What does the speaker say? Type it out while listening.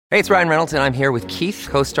Hey, it's Ryan Reynolds, and I'm here with Keith,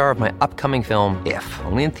 co-star of my upcoming film, If,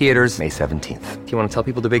 only in theaters May 17th. Do you want to tell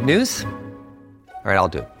people the big news? All right, I'll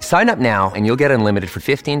do it. Sign up now and you'll get unlimited for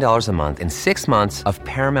 $15 a month and 6 months of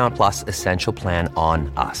Paramount Plus Essential Plan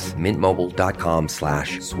on us.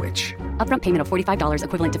 MintMobile.com/switch. Upfront payment of $45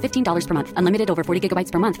 equivalent to $15 per month. Unlimited over 40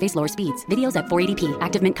 gigabytes per month. Face lower speeds. Videos at 480p.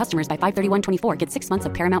 Active Mint customers by 531.24 get 6 months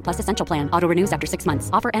of Paramount Plus Essential Plan. Auto renews after 6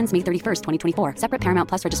 months. Offer ends May 31st, 2024. Separate Paramount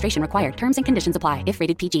Plus registration required. Terms and conditions apply if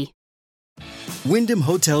rated PG. Wyndham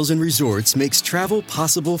Hotels & Resorts makes travel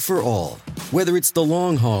possible for all. Whether it's the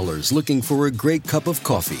long haulers looking for a great cup of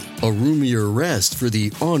coffee, a roomier rest for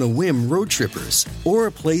the on-a-whim road trippers, or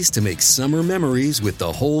a place to make summer memories with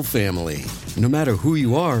the whole family. No matter who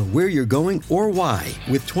you are, where you're going, or why,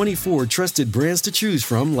 with 24 trusted brands to choose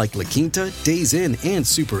from like La Quinta, Days Inn, and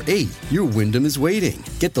Super 8, your Wyndham is waiting.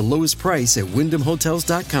 Get the lowest price at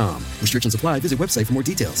WyndhamHotels.com. Restrictions apply. Visit website for more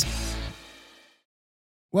details.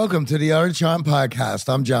 Welcome to the Art of Charm podcast.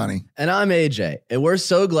 I'm Johnny. And I'm AJ. And we're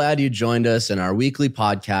so glad you joined us in our weekly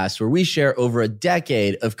podcast where we share over a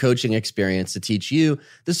decade of coaching experience to teach you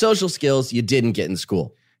the social skills you didn't get in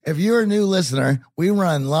school. If you're a new listener, we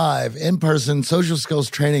run live in-person social skills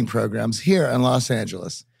training programs here in Los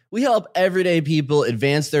Angeles. We help everyday people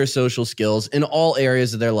advance their social skills in all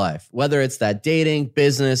areas of their life, whether it's that dating,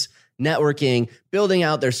 business, networking, building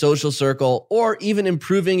out their social circle, or even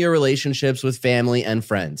improving your relationships with family and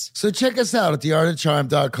friends. So check us out at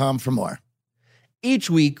theartofcharm.com for more. Each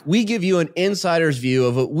week, we give you an insider's view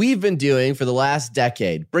of what we've been doing for the last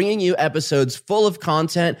decade, bringing you episodes full of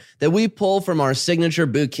content that we pull from our signature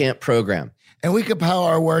bootcamp program. And we compile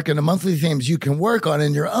our work into monthly themes you can work on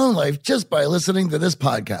in your own life just by listening to this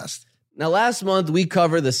podcast. Now, last month, we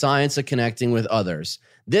covered the science of connecting with others.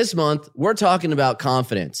 This month, we're talking about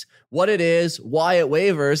confidence, what it is, why it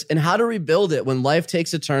wavers, and how to rebuild it when life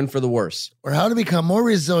takes a turn for the worse. Or how to become more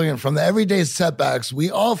resilient from the everyday setbacks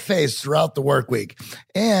we all face throughout the work week.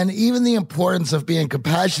 And even the importance of being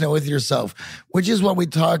compassionate with yourself, which is what we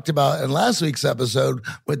talked about in last week's episode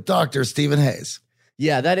with Dr. Stephen Hayes.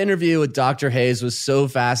 Yeah, that interview with Dr. Hayes was so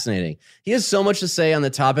fascinating. He has so much to say on the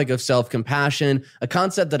topic of self-compassion, a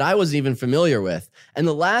concept that I wasn't even familiar with. And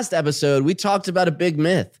the last episode, we talked about a big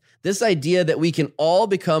myth, this idea that we can all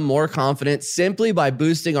become more confident simply by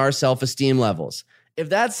boosting our self-esteem levels. If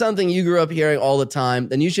that's something you grew up hearing all the time,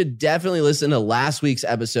 then you should definitely listen to last week's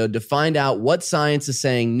episode to find out what science is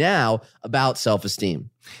saying now about self-esteem.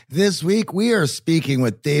 This week, we are speaking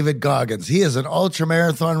with David Goggins. He is an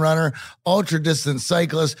ultramarathon runner, ultra-distance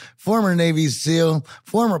cyclist, former Navy SEAL,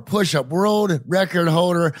 former push-up world record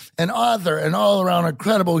holder, and author, and all-around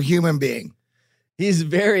incredible human being. He's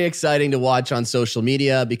very exciting to watch on social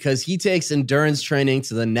media because he takes endurance training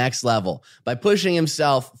to the next level by pushing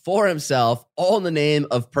himself for himself, all in the name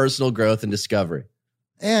of personal growth and discovery.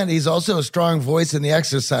 And he's also a strong voice in the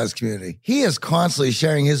exercise community. He is constantly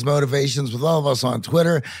sharing his motivations with all of us on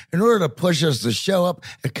Twitter in order to push us to show up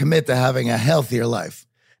and commit to having a healthier life.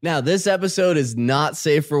 Now, this episode is not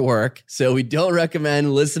safe for work, so we don't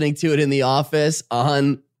recommend listening to it in the office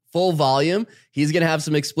on full volume. He's going to have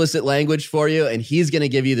some explicit language for you, and he's going to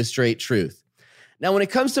give you the straight truth. Now, when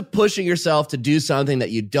it comes to pushing yourself to do something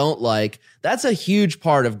that you don't like, that's a huge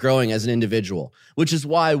part of growing as an individual, which is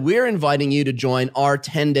why we're inviting you to join our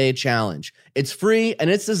 10-day challenge. It's free,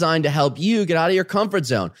 and it's designed to help you get out of your comfort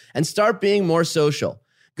zone and start being more social.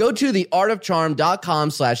 Go to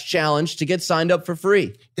theartofcharm.com/challenge to get signed up for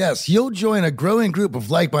free. Yes, you'll join a growing group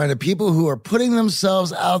of like-minded people who are putting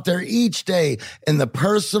themselves out there each day in the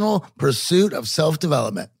personal pursuit of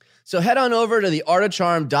self-development. So head on over to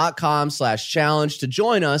theartofcharm.com/challenge to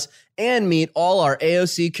join us and meet all our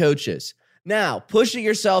AOC coaches. Now, pushing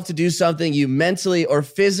yourself to do something you mentally or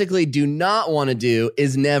physically do not want to do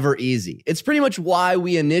is never easy. It's pretty much why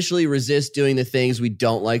we initially resist doing the things we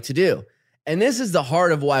don't like to do. And this is the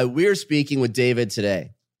heart of why we're speaking with David today.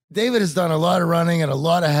 David has done a lot of running and a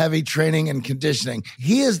lot of heavy training and conditioning.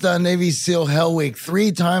 He has done Navy SEAL Hell Week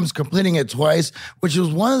 3 times, completing it twice, which was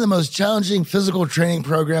one of the most challenging physical training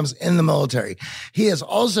programs in the military. He has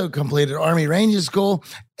also completed Army Ranger School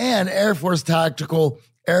and Air Force Tactical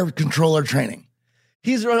Air Controller training.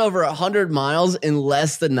 He's run over 100 miles in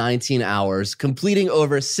less than 19 hours, completing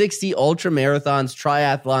over 60 ultra marathons,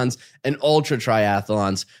 triathlons, and ultra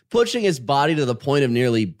triathlons, pushing his body to the point of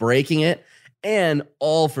nearly breaking it, and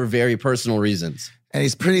all for very personal reasons. And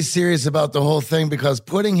he's pretty serious about the whole thing because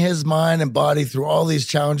putting his mind and body through all these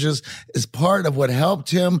challenges is part of what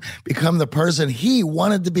helped him become the person he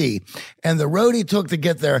wanted to be. And the road he took to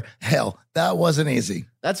get there, hell, that wasn't easy.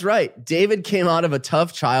 That's right. David came out of a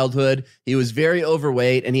tough childhood. He was very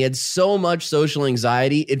overweight and he had so much social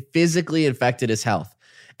anxiety, it physically affected his health.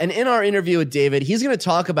 And in our interview with David, he's going to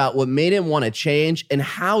talk about what made him want to change and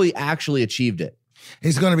how he actually achieved it.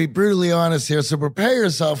 He's going to be brutally honest here, so prepare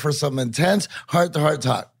yourself for some intense heart-to-heart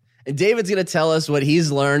talk. And David's going to tell us what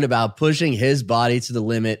he's learned about pushing his body to the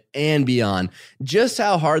limit and beyond, just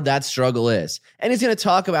how hard that struggle is. And he's going to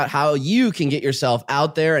talk about how you can get yourself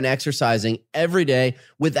out there and exercising every day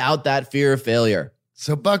without that fear of failure.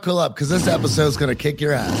 So buckle up, because this episode is going to kick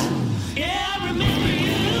your ass.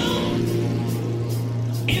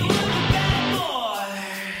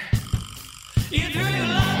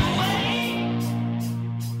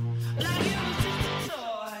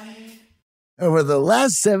 Over the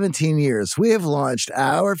last 17 years, we have launched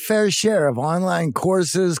our fair share of online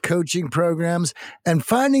courses, coaching programs, and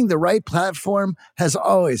finding the right platform has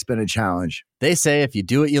always been a challenge. They say if you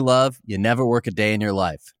do what you love, you never work a day in your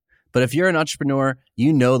life. But if you're an entrepreneur,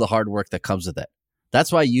 you know the hard work that comes with it.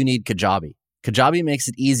 That's why you need Kajabi. Kajabi makes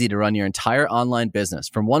it easy to run your entire online business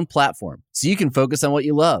from one platform so you can focus on what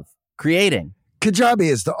you love, creating. Kajabi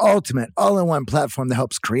is the ultimate all-in-one platform that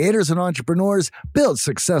helps creators and entrepreneurs build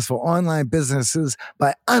successful online businesses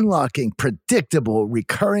by unlocking predictable,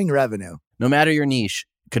 recurring revenue. No matter your niche,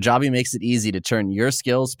 Kajabi makes it easy to turn your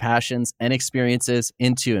skills, passions, and experiences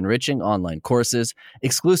into enriching online courses,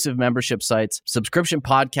 exclusive membership sites, subscription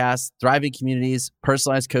podcasts, thriving communities,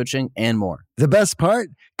 personalized coaching, and more. The best part?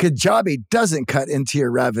 Kajabi doesn't cut into your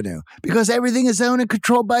revenue because everything is owned and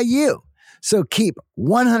controlled by you. So keep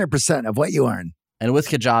 100% of what you earn. And with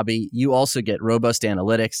Kajabi, you also get robust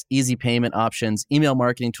analytics, easy payment options, email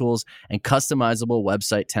marketing tools, and customizable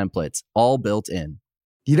website templates, all built in.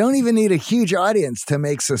 You don't even need a huge audience to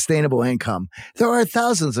make sustainable income. There are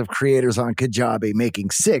thousands of creators on Kajabi making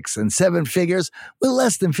 6 and 7 figures with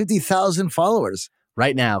less than 50,000 followers.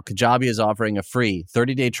 Right now, Kajabi is offering a free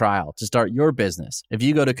 30-day trial to start your business if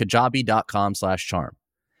you go to kajabi.com/charm.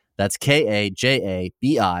 That's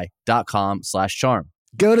KAJABI.com/charm.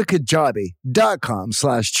 Go to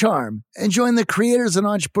kajabi.com/charm and join the creators and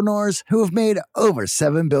entrepreneurs who have made over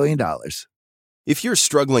 $7 billion. If you're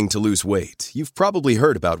struggling to lose weight, you've probably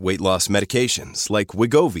heard about weight loss medications like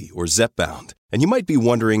Wegovy or Zepbound, and you might be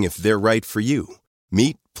wondering if they're right for you.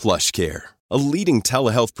 Meet PlushCare, a leading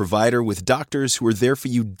telehealth provider with doctors who are there for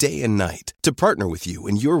you day and night to partner with you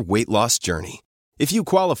in your weight loss journey. If you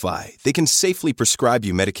qualify, they can safely prescribe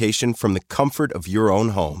you medication from the comfort of your own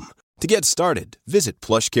home. To get started, visit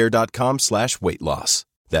plushcare.com/weight-loss.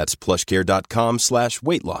 That's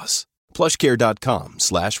plushcare.com/weight-loss.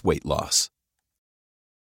 plushcare.com/weight-loss.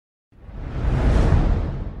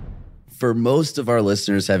 For most of our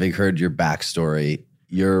listeners, having heard your backstory,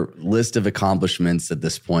 your list of accomplishments at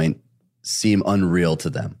this point seem unreal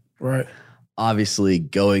to them. Right. Obviously,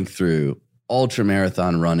 going through ultra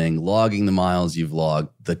marathon running, logging the miles you've logged,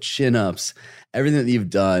 the chin-ups, everything that you've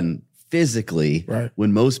done physically, right.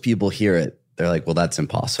 When most people hear it, they're like, well, that's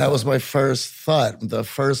impossible. That was my first thought.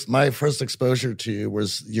 My first exposure to you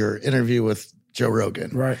was your interview with Joe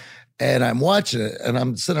Rogan. Right. And I'm watching it and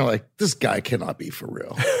I'm sitting there like, this guy cannot be for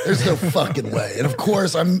real. There's no fucking way. And of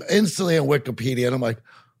course, I'm instantly on Wikipedia and I'm like,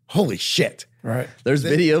 holy shit. Right. There's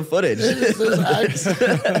video footage.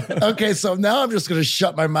 Okay, so now I'm just going to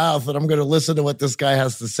shut my mouth and I'm going to listen to what this guy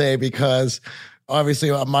has to say because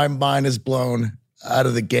obviously my mind is blown out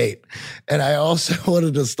of the gate. And I also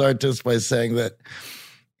wanted to start just by saying that,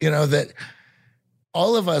 that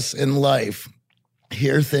all of us in life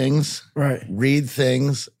hear things, right, read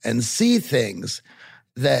things, and see things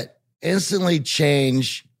that instantly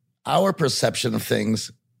change our perception of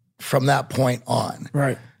things from that point on.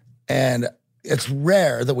 Right. And it's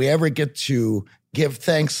rare that we ever get to give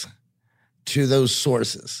thanks to those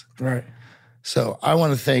sources. Right. So I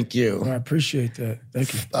want to thank you. I appreciate that.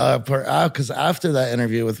 Thank you. Because after that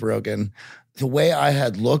interview with Rogan, the way I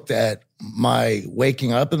had looked at my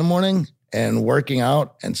waking up in the morning and working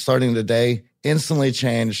out and starting the day instantly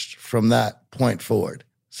changed from that point forward.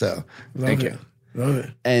 So thank you. Love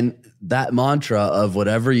it. And that mantra of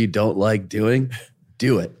whatever you don't like doing,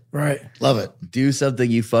 do it. Right. Love it. Do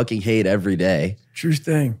something you fucking hate every day. True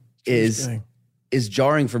thing. Is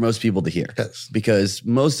jarring for most people to hear. Yes. Because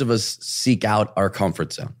most of us seek out our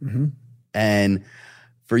comfort zone. Mm-hmm. And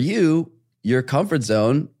for you, your comfort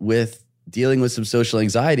zone with dealing with some social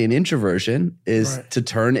anxiety and introversion is to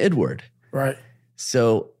turn inward. Right.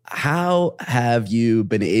 So how have you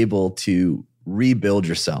been able to rebuild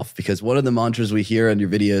yourself? Because one of the mantras we hear in your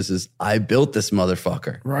videos is, I built this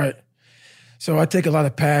motherfucker. Right. So I take a lot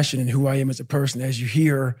of passion in who I am as a person. As you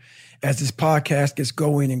hear, as this podcast gets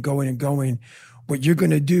going and going and going, what you're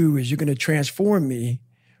going to do is you're going to transform me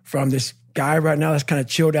from this guy right now that's kind of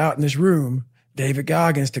chilled out in this room, David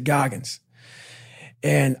Goggins, to Goggins.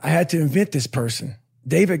 And I had to invent this person.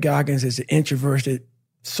 David Goggins is an introverted,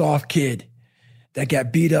 soft kid that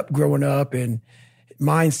got beat up growing up, and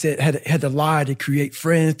mindset had to lie to create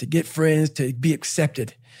friends, to get friends, to be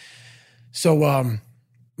accepted. So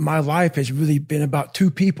my life has really been about two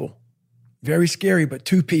people. Very scary, but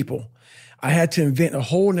two people. I had to invent a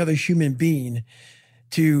whole nother human being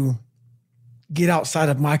to get outside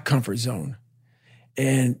of my comfort zone.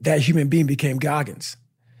 And that human being became Goggins.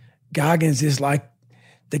 Goggins is like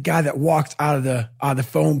the guy that walks out of the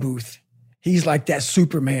phone booth. He's like that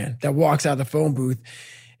Superman that walks out of the phone booth.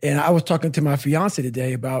 And I was talking to my fiance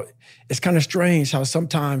today about, it's kind of strange how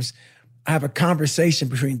sometimes I have a conversation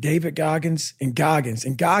between David Goggins, and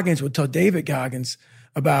Goggins would tell David Goggins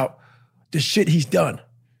about the shit he's done.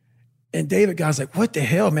 And David Goggins like, what the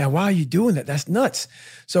hell, man? Why are you doing that? That's nuts.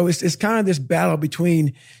 So it's kind of this battle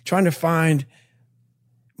between trying to find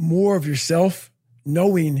more of yourself,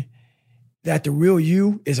 knowing that the real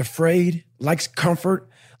you is afraid, likes comfort,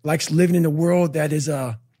 likes living in a world that is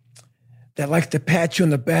that likes to pat you on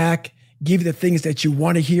the back, give you the things that you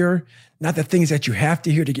want to hear, not the things that you have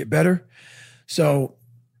to hear to get better. So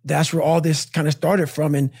that's where all this kind of started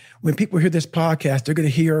from. And when people hear this podcast, they're going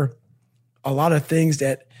to hear a lot of things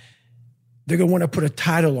that they're going to want to put a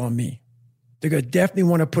title on me. They're going to definitely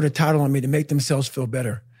want to put a title on me to make themselves feel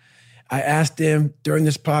better. I asked them during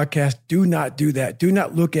this podcast, do not do that. Do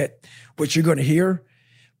not look at what you're going to hear.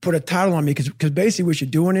 Put a title on me, because basically what you're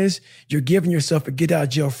doing is you're giving yourself a get out of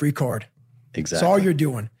jail free card. Exactly. That's all you're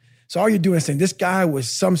doing. So all you're doing is saying, this guy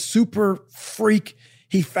was some super freak.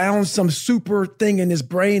 He found some super thing in his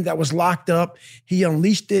brain that was locked up. He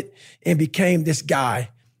unleashed it and became this guy.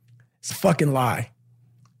 It's a fucking lie.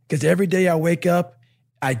 Because every day I wake up,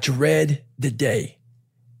 I dread the day.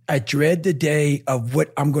 I dread the day of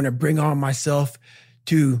what I'm going to bring on myself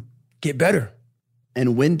to get better.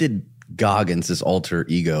 And when did Goggins, this alter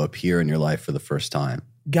ego, appear in your life for the first time?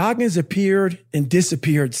 Goggins appeared and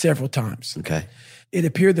disappeared several times. Okay. It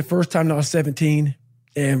appeared the first time when I was 17,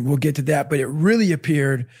 and we'll get to that, but it really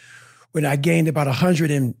appeared when I gained about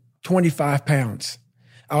 125 pounds.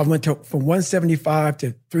 I went from 175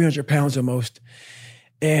 to 300 pounds almost.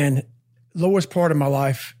 And lowest part of my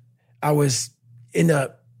life, I was in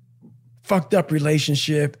a fucked up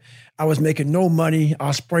relationship. I was making no money. I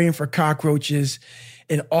was spraying for cockroaches,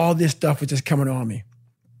 and all this stuff was just coming on me.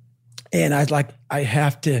 And I was like, I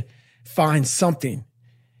have to find something.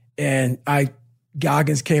 And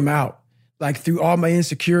Goggins came out. Like through all my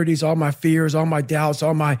insecurities, all my fears, all my doubts,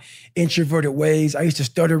 all my introverted ways. I used to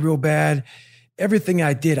stutter real bad. Everything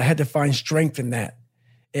I did, I had to find strength in that.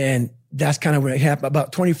 And that's kind of when it happened,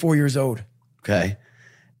 about 24 years old. Okay.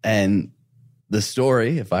 And the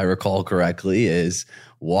story, if I recall correctly, is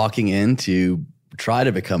walking in to try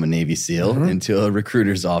to become a Navy SEAL into a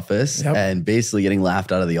recruiter's office and basically getting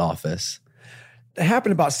laughed out of the office. That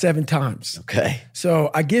happened about 7 times. Okay.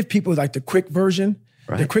 So I give people like the quick version.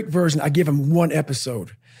 Right. The quick version, I give them 1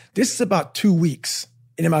 episode. This is about 2 weeks.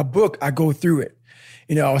 And in my book, I go through it.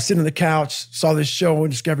 You know, I was sitting on the couch, saw this show on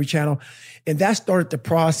Discovery Channel, and that started the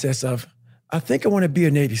process of, I think I want to be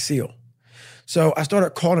a Navy SEAL. So I started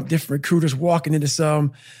calling up different recruiters, walking into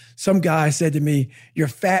some guy said to me, you're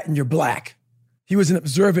fat and you're black. He was an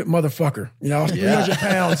observant motherfucker. You know, 300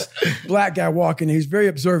 pounds, black guy walking. He was very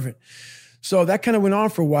observant. So that kind of went on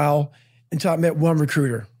for a while until I met one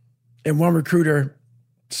recruiter. And one recruiter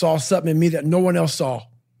saw something in me that no one else saw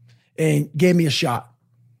and gave me a shot.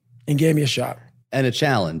 And a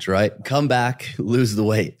challenge, right? Come back, lose the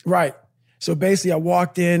weight. Right. So basically I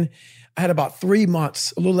walked in, I had about 3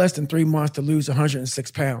 months, a little less than 3 months to lose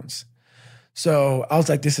 106 pounds. So I was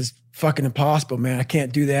like, this is fucking impossible, man. I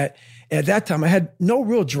can't do that. And at that time I had no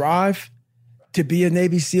real drive to be a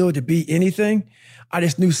Navy SEAL, to be anything. I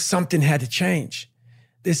just knew something had to change.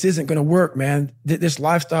 This isn't going to work, man. This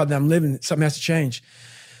lifestyle that I'm living, something has to change.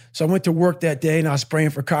 So I went to work that day and I was spraying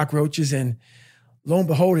for cockroaches, and lo and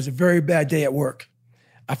behold, it's a very bad day at work.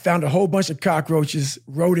 I found a whole bunch of cockroaches,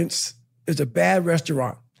 rodents. It was a bad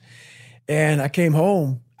restaurant. And I came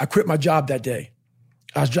home. I quit my job that day.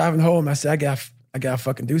 I was driving home. I said, I got to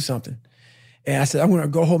fucking do something. And I said, I'm going to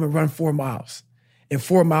go home and run 4 miles. And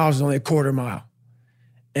 4 miles is only a quarter mile.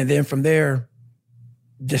 And then from there,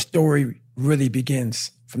 the story really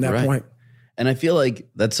begins from that point. And I feel like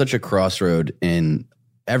that's such a crossroad in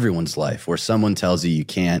everyone's life where someone tells you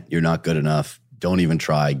can't, you're not good enough, don't even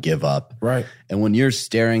try, give up. Right. And when you're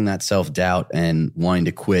staring that self-doubt and wanting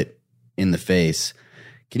to quit in the face,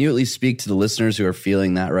 can you at least speak to the listeners who are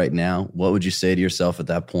feeling that right now? What would you say to yourself at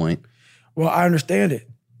that point? Well, I understand it.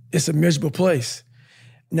 It's a miserable place.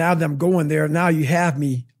 Now that I'm going there, now you have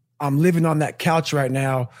me I'm living on that couch right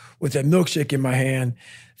now with a milkshake in my hand,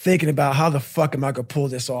 thinking about how the fuck am I going to pull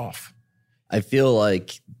this off? I feel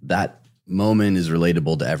like that moment is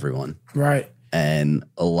relatable to everyone. Right. And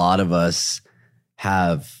a lot of us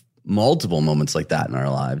have multiple moments like that in our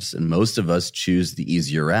lives. And most of us choose the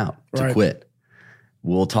easier route to quit.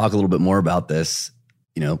 We'll talk a little bit more about this.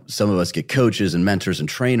 You know, some of us get coaches and mentors and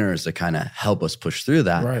trainers that kind of help us push through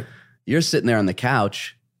that. Right. You're sitting there on the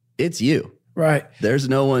couch. It's you. Right. There's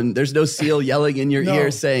no SEAL yelling in your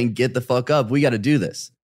ear saying, get the fuck up. We got to do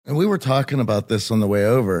this. And we were talking about this on the way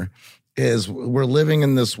over, is we're living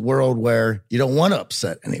in this world where you don't want to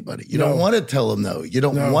upset anybody. You don't want to tell them no. You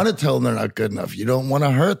don't want to tell them they're not good enough. You don't want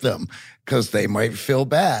to hurt them because they might feel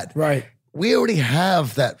bad. Right. We already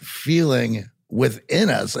have that feeling within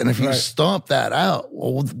us. And if you stomp that out,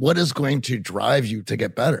 well, what is going to drive you to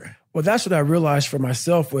get better? Well, that's what I realized for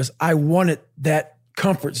myself was I wanted that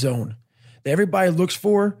comfort zone that everybody looks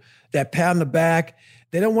for, that pat on the back.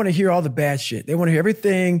 They don't want to hear all the bad shit. They want to hear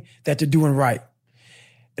everything that they're doing right.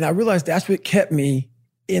 And I realized that's what kept me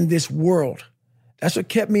in this world. That's what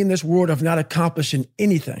kept me in this world of not accomplishing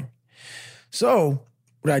anything. So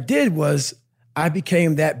what I did was I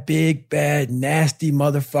became that big, bad, nasty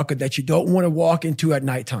motherfucker that you don't want to walk into at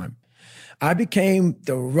nighttime. I became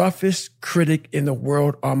the roughest critic in the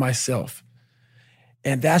world on myself.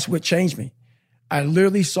 And that's what changed me. I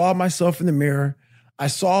literally saw myself in the mirror. I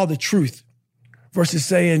saw the truth versus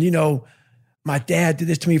saying, you know, my dad did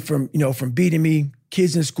this to me from beating me.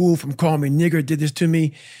 Kids in school from calling me nigger did this to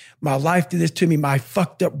me. My life did this to me. My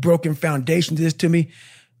fucked up, broken foundation did this to me.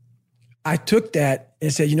 I took that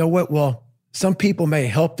and said, you know what? Well, some people may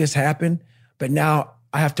help this happen, but now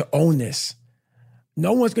I have to own this.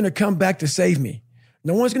 No one's going to come back to save me.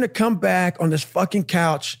 No one's going to come back on this fucking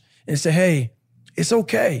couch and say, hey, it's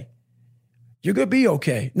okay. You're going to be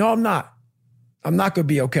okay. No, I'm not. I'm not going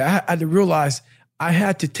to be okay. I had to realize I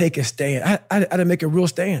had to take a stand. I had to make a real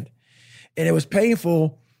stand. And it was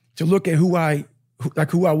painful to look at who I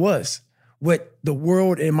was, what the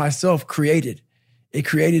world and myself created. It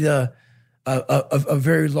created a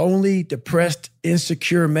very lonely, depressed,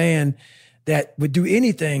 insecure man that would do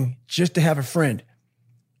anything just to have a friend.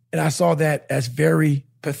 And I saw that as very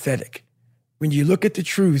pathetic. When you look at the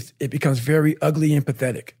truth, it becomes very ugly and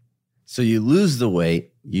pathetic. So you lose the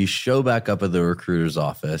weight, you show back up at the recruiter's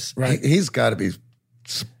office. Right. He's got to be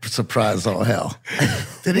surprised all hell.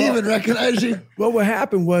 Did he even recognize you? Well, what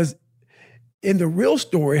happened was, in the real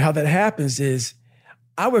story, how that happens is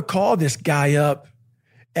I would call this guy up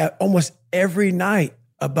at almost every night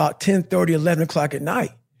about 10:30, 11 o'clock at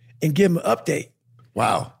night and give him an update.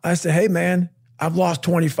 Wow. I said, hey, man, I've lost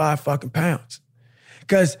 25 fucking pounds.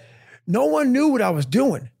 Because no one knew what I was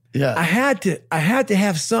doing. Yeah. I had to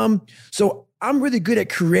have some. So I'm really good at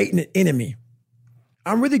creating an enemy.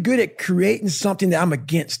 I'm really good at creating something that I'm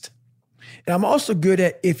against. And I'm also good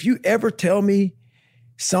at, if you ever tell me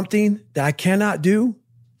something that I cannot do,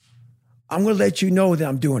 I'm going to let you know that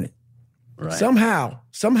I'm doing it. Right.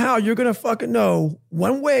 Somehow you're going to fucking know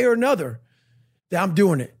one way or another that I'm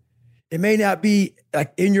doing it. It may not be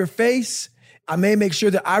like in your face. I may make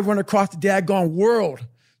sure that I run across the daggone world.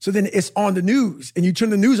 So then it's on the news and you turn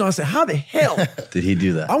the news on and say, how the hell did he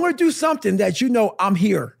do that? I want to do something that you know I'm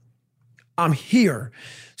here. I'm here.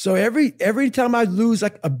 So every time I lose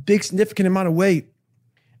like a big significant amount of weight,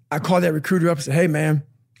 I call that recruiter up and say, hey man,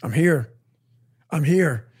 I'm here. I'm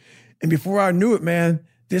here. And before I knew it, man,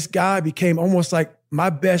 this guy became almost like my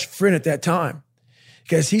best friend at that time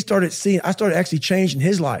because I started actually changing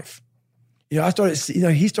his life. He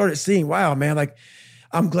started seeing, wow, man, like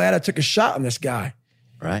I'm glad I took a shot on this guy.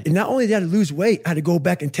 Right. And not only did I lose weight, I had to go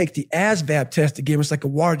back and take the ASVAB test again. It's like a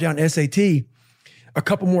watered down SAT a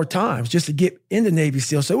couple more times just to get in the Navy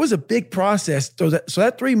SEAL. So it was a big process. So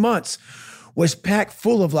that 3 months was packed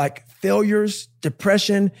full of like failures,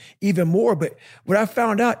 depression, even more. But what I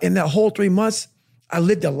found out in that whole 3 months, I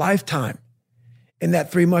lived a lifetime. In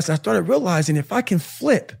that 3 months, I started realizing if I can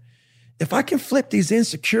flip these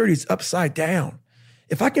insecurities upside down,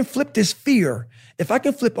 if I can flip this fear, if I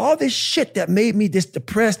can flip all this shit that made me this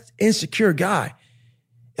depressed, insecure guy,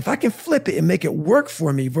 if I can flip it and make it work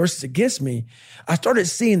for me versus against me, I started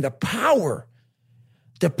seeing the power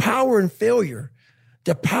in failure,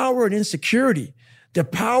 the power in insecurity, the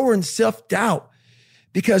power in self-doubt.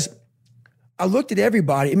 Because I looked at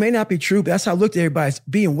everybody, it may not be true, but that's how I looked at everybody as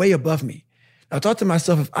being way above me. I thought to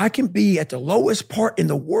myself, if I can be at the lowest part in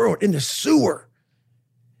the world, in the sewer,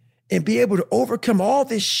 and be able to overcome all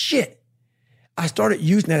this shit, I started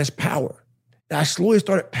using that as power. And I slowly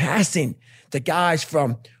started passing the guys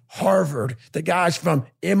from Harvard, the guys from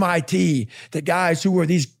MIT, the guys who were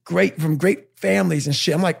from great families and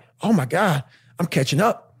shit. I'm like, oh my God, I'm catching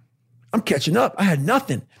up. I had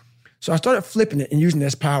nothing. So I started flipping it and using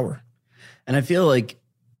this power. And I feel like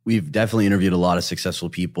we've definitely interviewed a lot of successful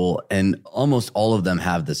people, and almost all of them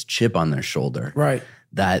have this chip on their shoulder. Right.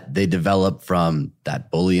 That they develop from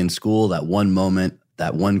that bully in school, that one moment,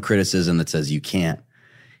 that one criticism that says you can't.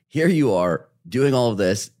 Here you are doing all of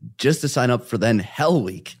this just to sign up for then Hell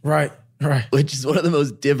Week. Right. Which is one of the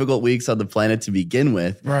most difficult weeks on the planet to begin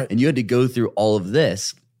with. Right. And you had to go through all of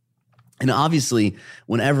this. And obviously,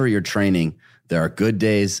 whenever you're training, there are good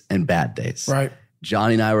days and bad days. Right.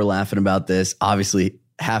 Johnny and I were laughing about this. Obviously,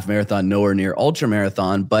 half marathon, nowhere near ultra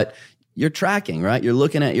marathon, but you're tracking, right? You're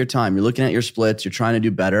looking at your time, you're looking at your splits, you're trying to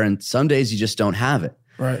do better. And some days you just don't have it.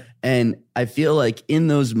 Right. And I feel like in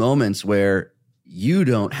those moments where you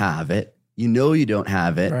don't have it, you don't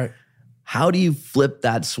have it. Right. How do you flip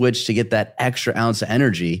that switch to get that extra ounce of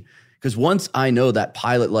energy? Because once I know that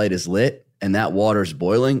pilot light is lit and that water's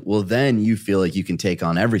boiling, well, then you feel like you can take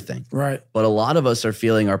on everything. Right. But a lot of us are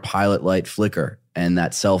feeling our pilot light flicker and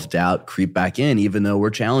that self-doubt creep back in, even though we're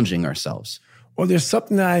challenging ourselves. Well, there's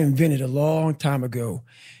something that I invented a long time ago.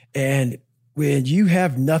 And when you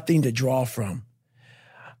have nothing to draw from,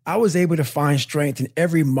 I was able to find strength in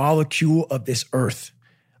every molecule of this earth.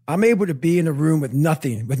 I'm able to be in a room with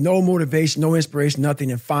nothing, with no motivation, no inspiration,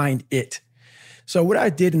 nothing, and find it. So what I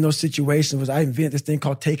did in those situations was I invented this thing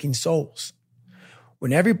called taking souls.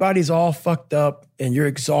 When everybody's all fucked up and you're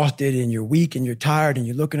exhausted and you're weak and you're tired and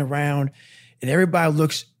you're looking around and everybody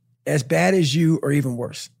looks as bad as you or even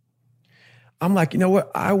worse, I'm like, you know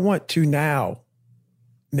what? I want to now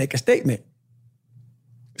make a statement.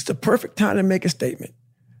 It's the perfect time to make a statement.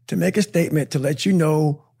 To let you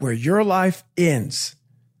know where your life ends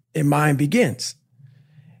and mine begins.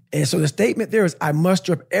 And so the statement there is, I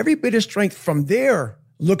muster up every bit of strength from their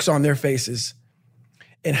looks on their faces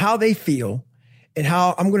and how they feel, and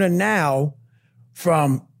how I'm going to now,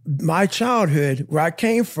 from my childhood, where I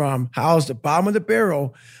came from, how I was the bottom of the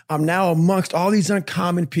barrel, I'm now amongst all these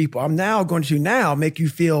uncommon people. I'm now going to now make you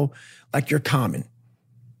feel like you're common.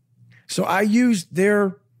 So I use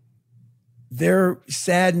their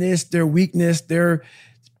sadness, their weakness, their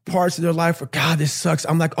parts of their life where, God, this sucks.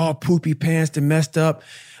 I'm like all poopy pants and messed up.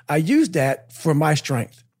 I use that for my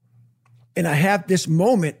strength. And I have this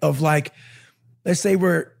moment of like, let's say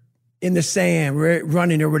we're in the sand, we're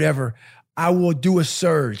running or whatever. I will do a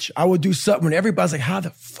surge. I will do something when everybody's like, how the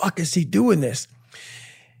fuck is he doing this?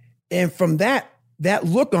 And from that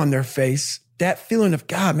look on their face, that feeling of,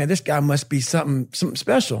 God, man, this guy must be something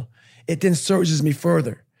special. It then surges me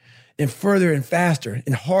further and faster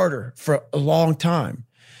and harder for a long time.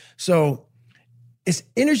 So it's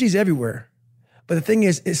energy's everywhere. But the thing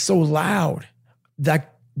is, it's so loud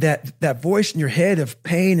that voice in your head of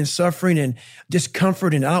pain and suffering and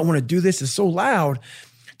discomfort and I don't want to do this is so loud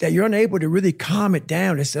that you're unable to really calm it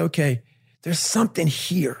down and say, okay, there's something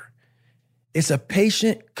here. It's a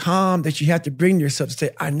patient calm that you have to bring to yourself to say,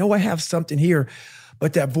 I know I have something here,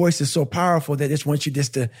 but that voice is so powerful that it just wants you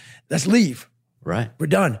just to, let's leave. Right. We're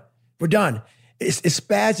done. It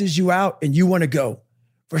spazzes you out and you want to go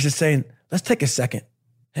versus saying, let's take a second.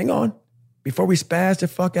 Hang on. Before we spaz the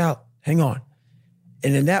fuck out, hang on.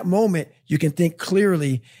 And in that moment, you can think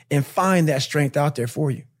clearly and find that strength out there for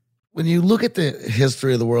you. When you look at the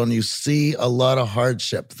history of the world and you see a lot of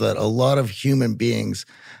hardship that a lot of human beings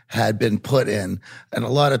had been put in, and a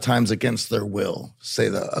lot of times against their will, say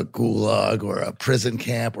a gulag or a prison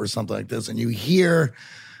camp or something like this, and you hear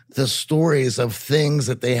the stories of things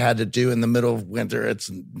that they had to do in the middle of winter.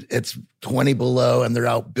 It's 20 below and they're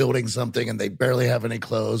out building something and they barely have any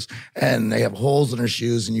clothes and they have holes in their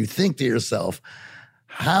shoes. And you think to yourself,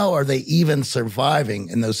 how are they even surviving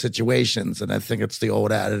in those situations? And I think it's the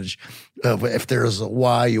old adage of if there's a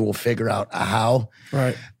why, you will figure out a how.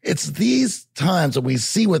 Right. It's these times that we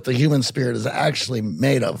see what the human spirit is actually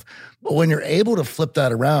made of. But when you're able to flip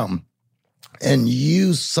that around and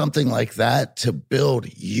use something like that to build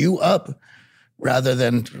you up rather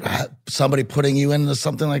than somebody putting you into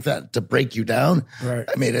something like that to break you down. Right.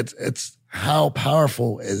 I mean, it's how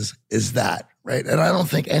powerful is that, right? And I don't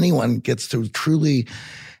think anyone gets to truly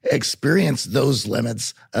experience those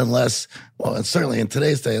limits unless, well, and certainly in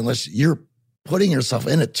today's day, unless you're putting yourself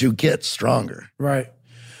in it to get stronger. Right.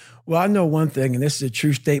 Well, I know one thing, and this is a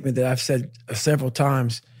true statement that I've said several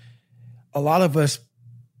times. A lot of us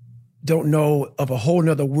don't know of a whole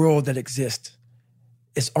nother world that exists.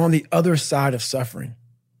 It's on the other side of suffering.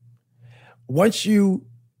 Once you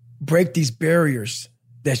break these barriers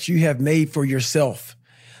that you have made for yourself,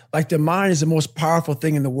 like the mind is the most powerful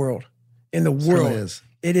thing in the world. In the world.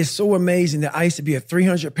 It is so amazing that I used to be a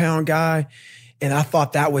 300-pound guy and I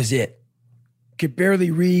thought that was it. could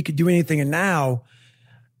barely read, could do anything. And now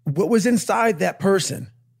what was inside that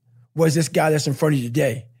person was this guy that's in front of you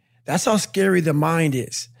today. That's how scary the mind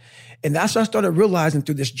is. And that's what I started realizing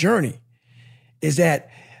through this journey is that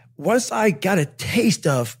once I got a taste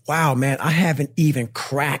of, wow, man, I haven't even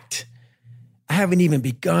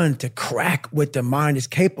begun to crack what the mind is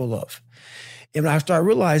capable of. And what I started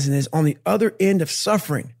realizing is on the other end of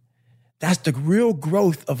suffering, that's the real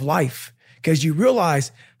growth of life, because you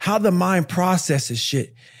realize how the mind processes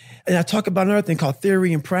shit. And I talk about another thing called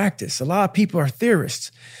theory and practice. A lot of people are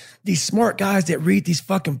theorists. These smart guys that read these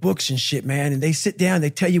fucking books and shit, man, and they sit down,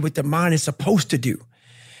 they tell you what the mind is supposed to do.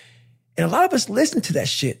 And a lot of us listen to that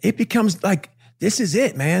shit. It becomes like, this is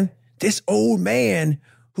it, man. This old man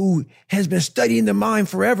who has been studying the mind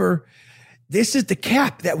forever, this is the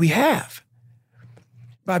cap that we have.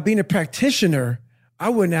 By being a practitioner, I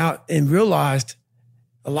went out and realized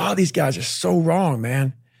a lot of these guys are so wrong,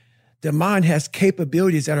 man. The mind has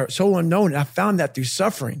capabilities that are so unknown. And I found that through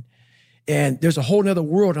suffering. And there's a whole nother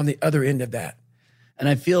world on the other end of that. And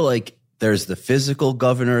I feel like there's the physical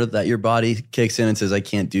governor that your body kicks in and says, I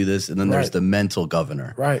can't do this. And then there's the mental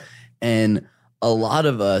governor. Right. And a lot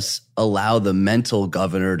of us allow the mental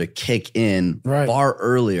governor to kick in far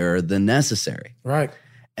earlier than necessary. Right.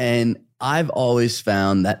 And I've always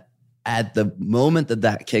found that at the moment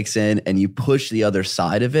that kicks in and you push the other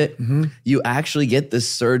side of it, you actually get this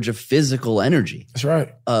surge of physical energy. That's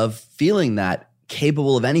right. Of feeling that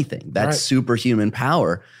capable of anything, that superhuman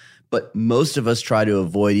power. But most of us try to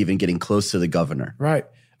avoid even getting close to the governor. Right.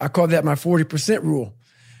 I call that my 40% rule,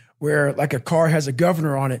 where like a car has a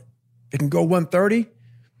governor on it. It can go 130.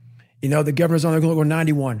 You know, the governor's only going to go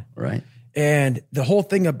 91. Right. And the whole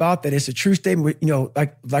thing about that is a true statement, you know,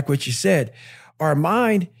 like what you said. Our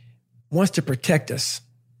mind wants to protect us.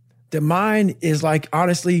 The mind is like,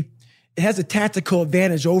 honestly, it has a tactical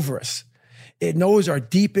advantage over us. It knows our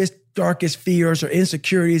deepest, darkest fears or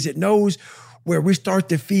insecurities. It knows where we start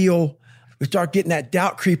to feel, we start getting that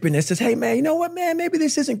doubt creeping that says, hey, man, you know what, man, maybe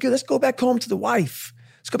this isn't good. Let's go back home to the wife.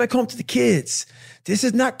 Let's go back home to the kids. This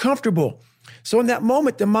is not comfortable. So in that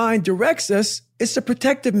moment, the mind directs us. It's a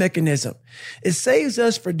protective mechanism. It saves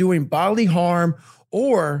us from doing bodily harm,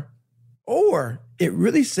 or it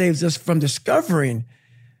really saves us from discovering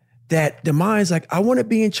that the mind's like, I want to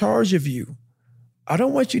be in charge of you. I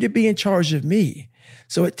don't want you to be in charge of me.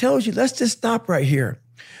 So it tells you, let's just stop right here.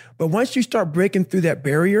 But once you start breaking through that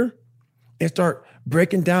barrier and start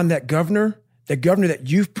breaking down that governor that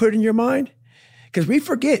you've put in your mind, because we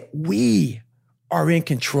forget we are in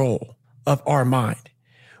control of our mind.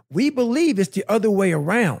 We believe it's the other way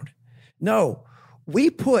around. No, we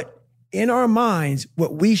put in our minds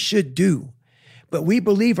what we should do, but we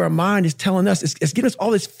believe our mind is telling us, it's giving us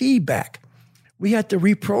all this feedback. We have to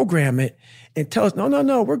reprogram it and tell us,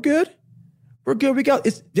 no, we're good. We're good.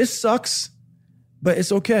 This sucks, but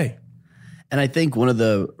it's okay. And I think one of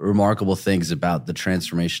the remarkable things about the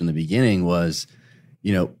transformation in the beginning was,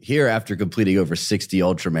 you know, here after completing over 60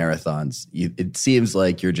 ultra marathons, it seems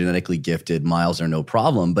like you're genetically gifted. Miles are no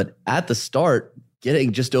problem. But at the start,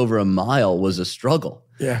 getting just over a mile was a struggle.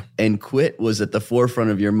 Yeah. And quit was at the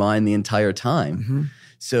forefront of your mind the entire time. Mm-hmm.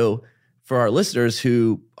 So for our listeners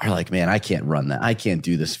who are like, man, I can't run that. I can't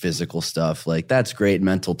do this physical stuff. Like, that's great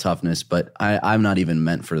mental toughness, but I'm not even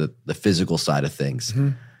meant for the physical side of things. Mm-hmm.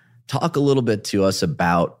 Talk a little bit to us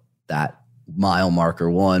about that mile marker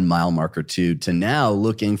 1, mile marker 2, to now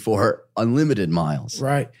looking for unlimited miles.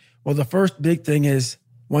 Right. Well, the first big thing is,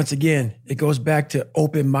 once again, it goes back to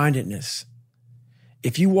open-mindedness.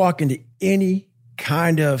 If you walk into any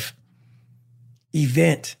kind of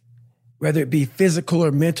event, whether it be physical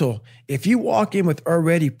or mental, if you walk in with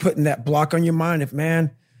already putting that block on your mind of,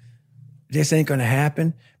 man, this ain't going to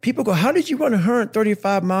happen. People go, how did you run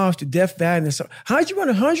 135 miles to Death Valley? How did you run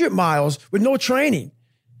 100 miles with no training?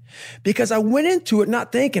 Because I went into it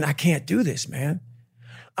not thinking, I can't do this, man.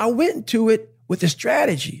 I went into it with a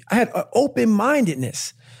strategy. I had an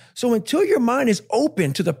open-mindedness. So until your mind is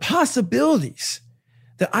open to the possibilities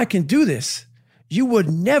that I can do this, you would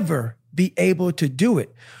never be able to do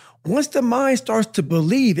it. Once the mind starts to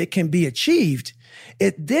believe it can be achieved,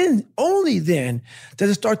 it then, only then, does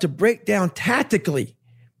it start to break down tactically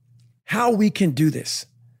how we can do this.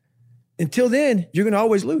 Until then, you're going to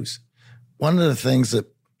always lose. One of the things that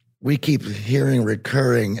we keep hearing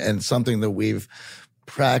recurring, and something that we've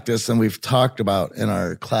practiced and we've talked about in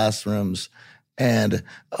our classrooms and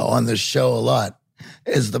on the show a lot,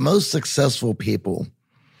 is the most successful people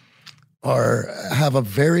have a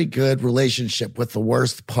very good relationship with the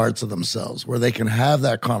worst parts of themselves, where they can have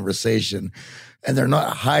that conversation and they're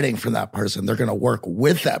not hiding from that person. They're going to work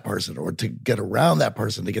with that person or to get around that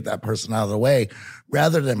person to get that person out of the way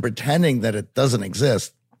rather than pretending that it doesn't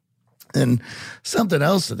exist. And something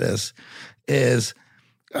else to this is,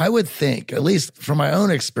 I would think, at least from my own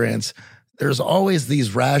experience, there's always these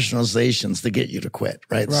rationalizations to get you to quit,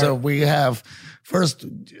 right? So we have, first,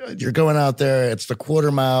 you're going out there, it's the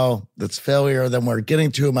quarter mile, that's failure, then we're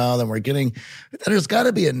getting to a mile, then there's got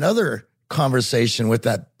to be another conversation with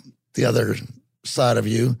the other side of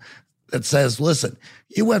you that says, listen,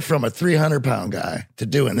 you went from a 300-pound guy to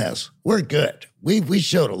doing this. We're good. We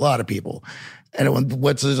showed a lot of people. And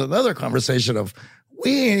what's another conversation of,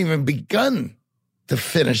 we ain't even begun to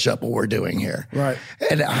finish up what we're doing here. Right.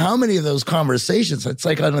 And how many of those conversations, it's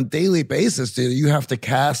like on a daily basis, dude, you have to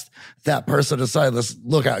cast that person aside. Let's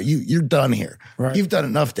look out. You're done here. Right. You've done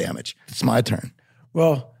enough damage. It's my turn.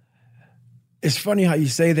 Well, it's funny how you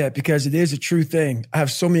say that, because it is a true thing. I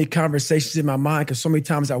have so many conversations in my mind because so many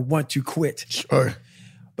times I want to quit. Sure.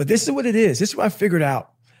 But this is what it is. This is what I figured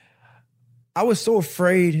out. I was so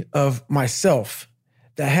afraid of myself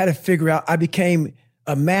that I had to figure out, I became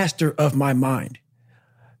a master of my mind.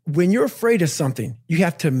 When you're afraid of something, you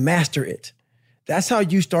have to master it. That's how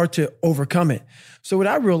you start to overcome it. So what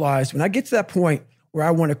I realized, when I get to that point where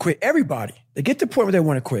I want to quit, everybody, they get to the point where they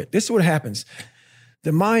want to quit. This is what happens.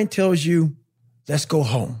 The mind tells you, let's go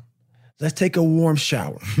home. Let's take a warm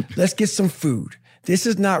shower. Let's get some food. This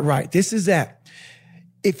is not right. This is that.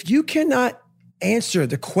 If you cannot answer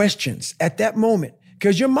the questions at that moment,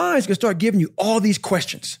 because your mind's going to start giving you all these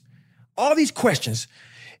questions. And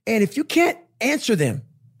if you can't answer them,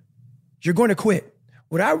 you're going to quit.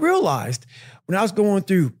 What I realized when I was going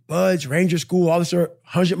through BUD/S, Ranger School, all this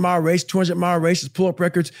 100-mile race, 200-mile races, pull-up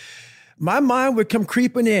records, my mind would come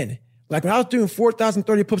creeping in. Like when I was doing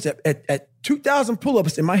 4,030 pull-ups at 2,000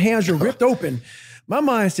 pull-ups and my hands were ripped open, my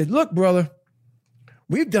mind said, look, brother,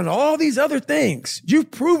 we've done all these other things.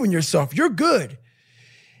 You've proven yourself. You're good.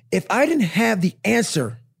 If I didn't have the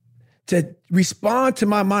answer to respond to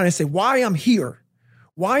my mind and say why I'm here,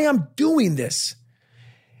 why I'm doing this,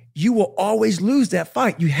 you will always lose that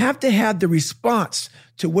fight. You have to have the response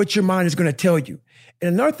to what your mind is going to tell you.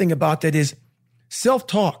 And another thing about that is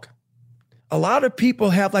self-talk. A lot of people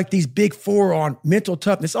have like these big four on mental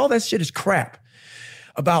toughness. All that shit is crap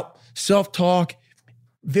about self-talk,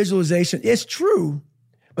 visualization. It's true.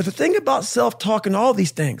 But the thing about self-talk and all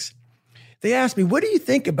these things, they ask me, what do you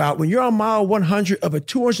think about when you're on mile 100 of a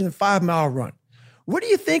 205-mile run? What are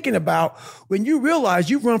you thinking about when you realize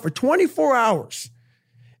you've run for 24 hours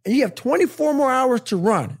and you have 24 more hours to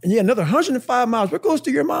run and you have another 105 miles? What goes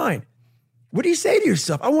through your mind? What do you say to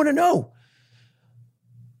yourself? I want to know.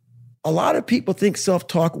 A lot of people think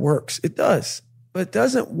self-talk works. It does, but it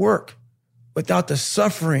doesn't work without the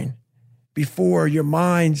suffering before your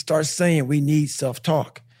mind starts saying we need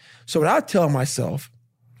self-talk. So what I tell myself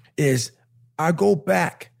is I go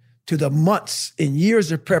back to the months and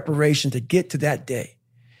years of preparation to get to that day.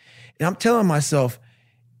 And I'm telling myself,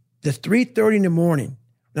 the 3:30 in the morning,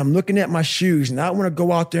 and I'm looking at my shoes and I want to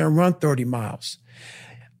go out there and run 30 miles.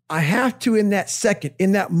 I have to, in that second,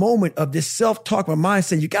 in that moment of this self-talk, my mind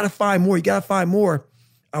saying, you got to find more, you got to find more.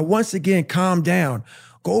 I once again calm down,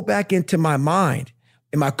 go back into my mind,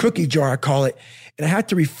 in my cookie jar, I call it, and I have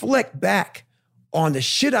to reflect back on the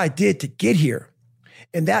shit I did to get here.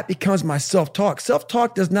 And that becomes my self-talk.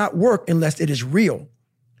 Self-talk does not work unless it is real.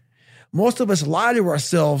 Most of us lie to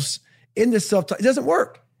ourselves in the self-talk. It doesn't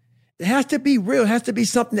work. It has to be real. It has to be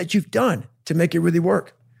something that you've done to make it really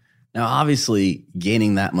work. Now, obviously,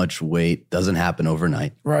 gaining that much weight doesn't happen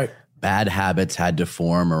overnight. Right. Bad habits had to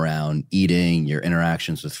form around eating, your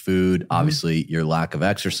interactions with food, obviously your lack of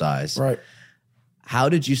exercise. Right. How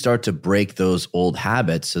did you start to break those old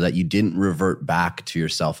habits so that you didn't revert back to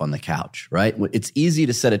yourself on the couch, right? It's easy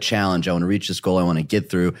to set a challenge. I want to reach this goal. I want to get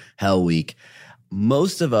through Hell Week.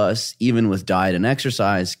 Most of us, even with diet and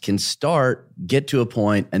exercise, can get to a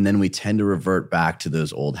point, and then we tend to revert back to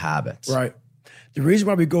those old habits. Right. The reason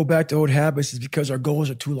why we go back to old habits is because our goals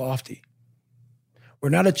are too lofty. We're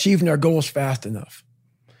not achieving our goals fast enough.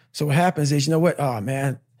 So what happens is, you know what? Oh,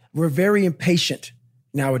 man, we're very impatient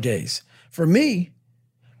nowadays. For me,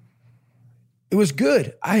 it was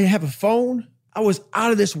good. I didn't have a phone. I was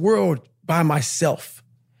out of this world by myself.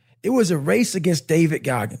 It was a race against David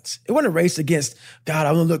Goggins. It wasn't a race against, God,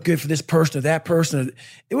 I want to look good for this person or that person.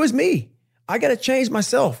 It was me. I got to change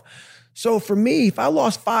myself. So for me, if I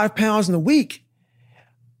lost 5 pounds in a week,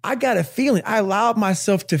 I got a feeling. I allowed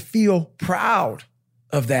myself to feel proud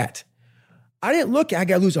of that. I didn't look at, I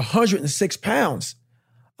got to lose 106 pounds.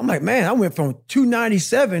 I'm like, man, I went from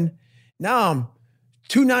 297, now I'm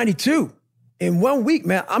 292. In 1 week,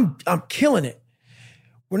 man, I'm killing it.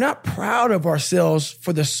 We're not proud of ourselves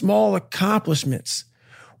for the small accomplishments.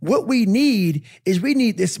 What we need is we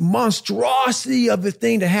need this monstrosity of the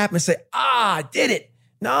thing to happen and say, I did it.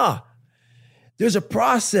 Nah, there's a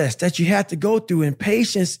process that you have to go through, and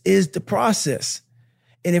patience is the process.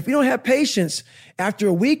 And if we don't have patience, after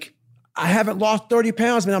a week, I haven't lost 30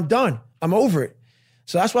 pounds, man, I'm done. I'm over it.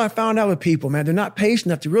 So that's what I found out with people, man. They're not patient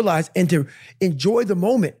enough to realize and to enjoy the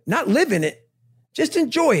moment, not live in it, just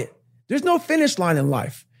enjoy it. There's no finish line in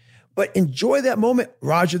life, but enjoy that moment.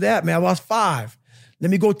 Roger that, man. I lost 5.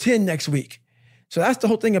 Let me go 10 next week. So that's the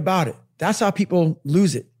whole thing about it. That's how people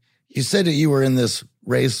lose it. You said that you were in this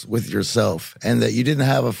race with yourself and that you didn't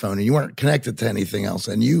have a phone and you weren't connected to anything else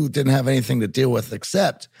and you didn't have anything to deal with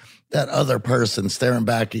except that other person staring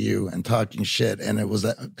back at you and talking shit. And it was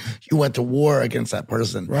that you went to war against that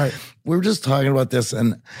person. Right. We were just talking about this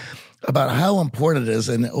and about how important it is.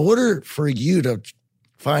 And in order for you to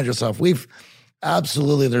find yourself,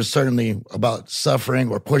 there's certainly about suffering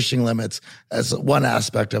or pushing limits as one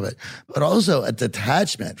aspect of it, but also a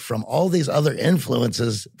detachment from all these other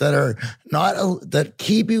influences that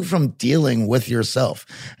keep you from dealing with yourself.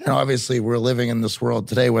 And obviously we're living in this world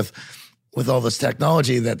today with all this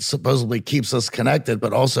technology that supposedly keeps us connected,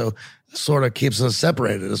 but also sort of keeps us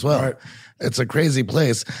separated as well. Right. It's a crazy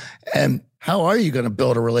place. And how are you going to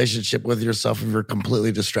build a relationship with yourself if you're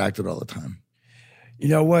completely distracted all the time? You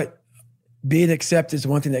know what? Being accepted is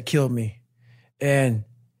one thing that killed me. And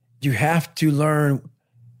you have to learn,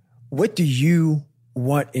 what do you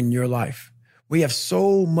want in your life? We have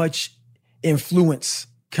so much influence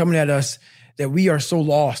coming at us that we are so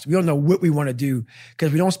lost. We don't know what we want to do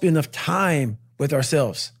because we don't spend enough time with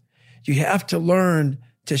ourselves. You have to learn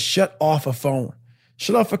to shut off a phone,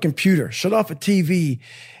 shut off a computer, shut off a TV.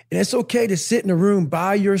 And it's okay to sit in a room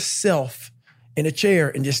by yourself in a chair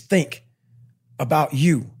and just think about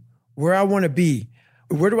you, where I want to be,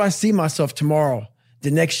 where do I see myself tomorrow,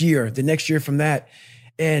 the next year from that.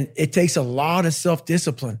 And it takes a lot of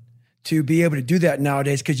self-discipline to be able to do that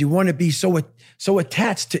nowadays because you want to be so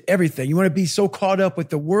attached to everything. You want to be so caught up with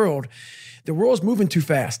the world. The world's moving too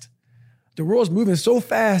fast. The world's moving so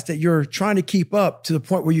fast that you're trying to keep up to the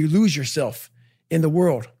point where you lose yourself in the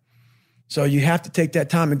world. So you have to take that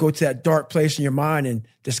time and go to that dark place in your mind and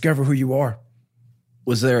discover who you are.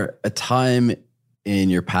 Was there a time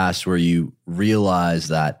in your past where you realized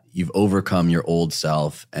that you've overcome your old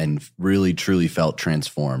self and really truly felt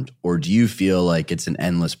transformed? Or do you feel like it's an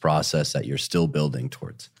endless process that you're still building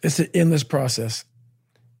towards? It's an endless process.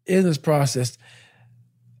 Endless process.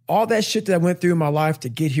 All that shit that I went through in my life to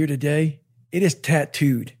get here today, it is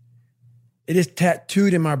tattooed. It is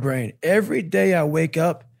tattooed in my brain. Every day I wake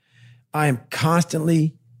up, I am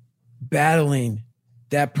constantly battling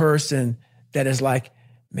that person that is like,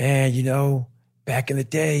 man, back in the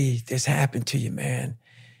day, this happened to you, man.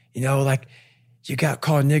 Like you got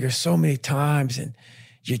called nigger so many times and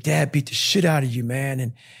your dad beat the shit out of you, man.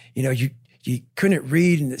 And, you couldn't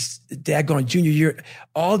read and this daggone junior year.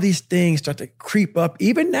 All these things start to creep up,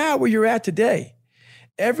 even now where you're at today.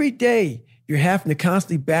 Every day you're having to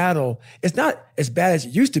constantly battle. It's not as bad as it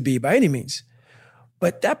used to be by any means,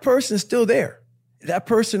 but that person is still there. That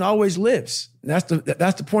person always lives. And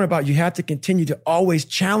that's the point about you have to continue to always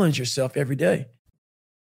challenge yourself every day.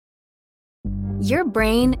 Your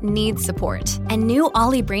brain needs support, and new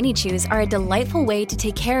Ollie Brainy Chews are a delightful way to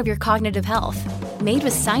take care of your cognitive health. Made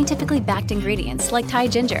with scientifically backed ingredients like Thai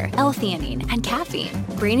ginger, L-theanine, and caffeine,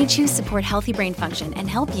 Brainy Chews support healthy brain function and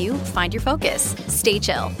help you find your focus, stay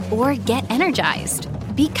chill, or get energized.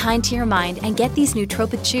 Be kind to your mind and get these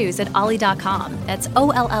nootropic chews at ollie.com. That's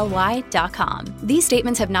OLLY.com. These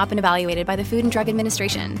statements have not been evaluated by the Food and Drug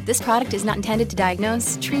Administration. This product is not intended to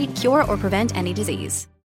diagnose, treat, cure, or prevent any disease.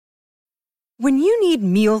 When you need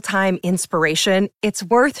mealtime inspiration, it's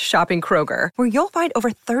worth shopping Kroger, where you'll find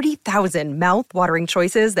over 30,000 mouth-watering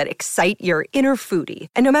choices that excite your inner foodie.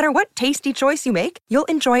 And no matter what tasty choice you make, you'll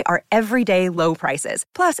enjoy our everyday low prices,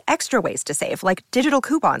 plus extra ways to save, like digital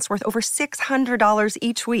coupons worth over $600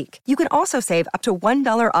 each week. You can also save up to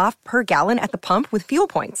 $1 off per gallon at the pump with fuel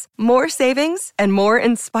points. More savings and more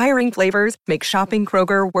inspiring flavors make shopping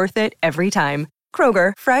Kroger worth it every time.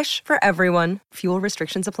 Kroger, fresh for everyone. Fuel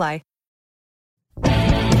restrictions apply.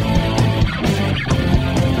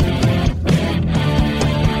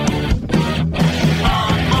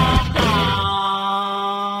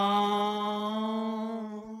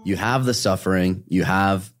 You have the suffering, you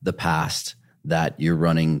have the past that you're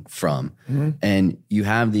running from. Mm-hmm. And you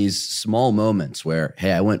have these small moments where,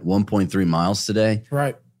 hey, I went 1.3 miles today.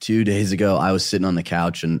 Right. 2 days ago, I was sitting on the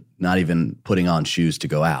couch and not even putting on shoes to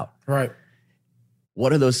go out. Right.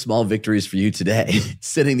 What are those small victories for you today?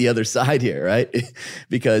 Sitting the other side here, right?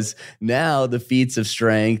 Because now the feats of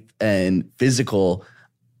strength and physical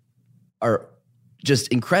are just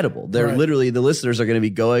incredible. They're literally, the listeners are going to be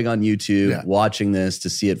going on YouTube, watching this to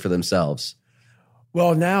see it for themselves.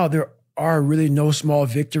 Well, now there are really no small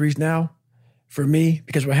victories now for me,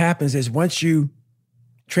 because what happens is once you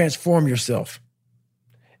transform yourself,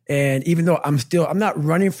 and even though I'm not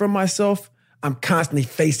running from myself, I'm constantly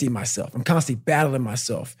facing myself. I'm constantly battling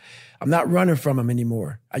myself. I'm not running from them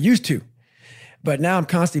anymore. I used to, but now I'm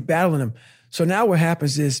constantly battling them. So now what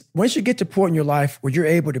happens is once you get to a point in your life where you're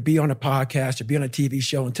able to be on a podcast or be on a TV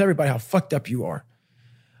show and tell everybody how fucked up you are,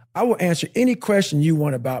 I will answer any question you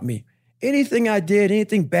want about me. Anything I did,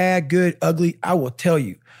 anything bad, good, ugly, I will tell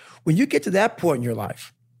you. When you get to that point in your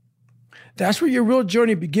life, that's where your real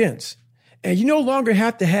journey begins. And you no longer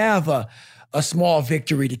have to have a small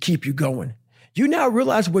victory to keep you going. You now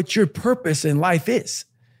realize what your purpose in life is.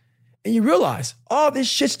 And you realize all this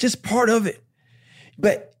shit's just part of it.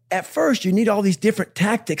 But at first, you need all these different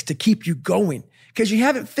tactics to keep you going because you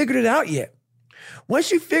haven't figured it out yet.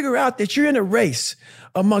 Once you figure out that you're in a race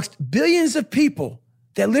amongst billions of people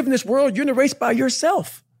that live in this world, you're in a race by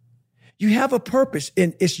yourself. You have a purpose,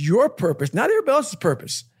 and it's your purpose, not everybody else's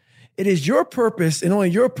purpose. It is your purpose and only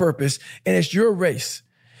your purpose, and it's your race.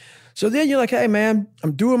 So then you're like, hey, man,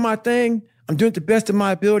 I'm doing my thing. I'm doing it to the best of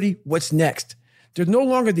my ability. What's next? There's no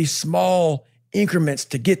longer these small increments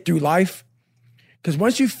to get through life. Because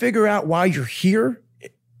once you figure out why you're here,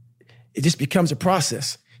 it just becomes a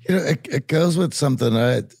process. You know, it goes with something.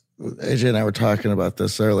 AJ and I were talking about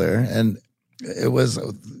this earlier, and it was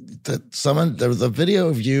there was a video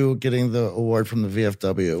of you getting the award from the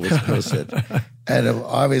VFW was posted, and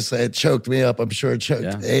obviously it choked me up. I'm sure it choked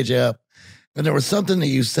AJ up. And there was something that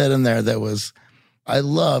you said in there that was I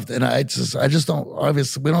loved, and I just don't.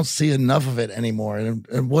 Obviously, we don't see enough of it anymore.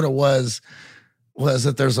 And what it was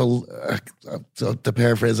that there's to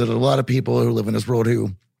paraphrase it, a lot of people who live in this world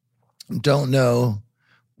who don't know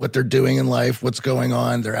what they're doing in life, what's going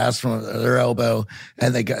on. They're asked from their elbow,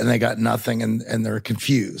 and they got nothing, and they're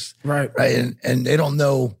confused, right? And they don't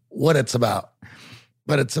know what it's about,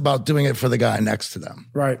 but it's about doing it for the guy next to them,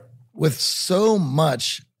 right? With so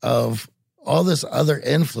much of all this other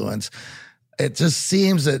influence, it just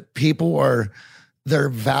seems that their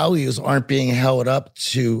values aren't being held up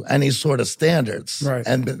to any sort of standards, right?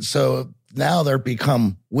 And so now they're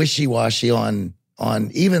become wishy-washy on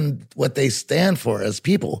even what they stand for as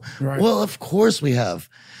people. Right. Well, of course we have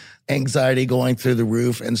anxiety going through the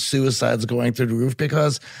roof and suicides going through the roof,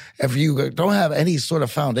 because if you don't have any sort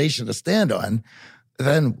of foundation to stand on,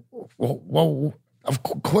 then, well of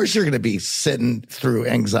course you're going to be sitting through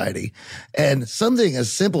anxiety. And something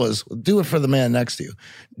as simple as do it for the man next to you.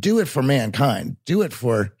 Do it for mankind. Do it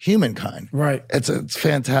for humankind. Right. It's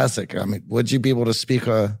fantastic. I mean, would you be able to speak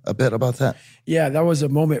a bit about that? Yeah, that was a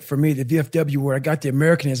moment for me, the VFW award. I got the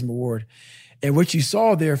Americanism Award. And what you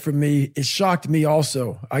saw there for me, it shocked me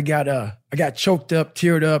also. I got choked up,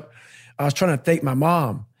 teared up. I was trying to thank my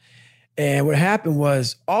mom. And what happened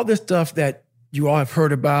was all this stuff that you all have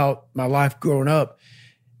heard about my life growing up,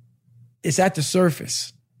 it's at the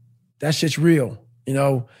surface. That shit's real, you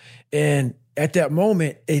know? And at that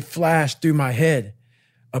moment, it flashed through my head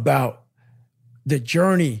about the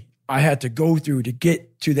journey I had to go through to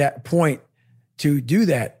get to that point to do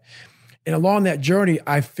that. And along that journey,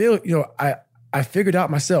 I feel, I figured out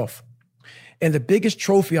myself. And the biggest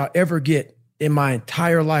trophy I'll ever get in my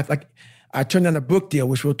entire life, like I turned down a book deal,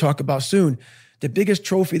 which we'll talk about soon. The biggest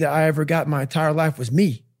trophy that I ever got in my entire life was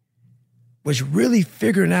really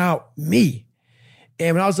figuring out me.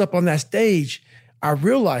 And when I was up on that stage, I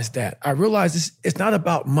realized that. I realized it's not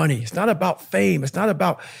about money. It's not about fame. It's not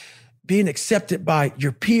about being accepted by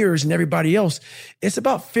your peers and everybody else. It's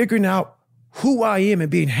about figuring out who I am and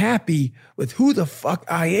being happy with who the fuck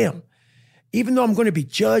I am. Even though I'm going to be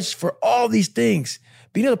judged for all these things,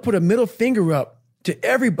 being able to put a middle finger up to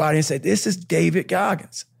everybody and say, this is David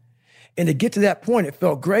Goggins. And to get to that point, it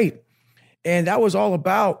felt great. And that was all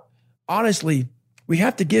about, honestly, we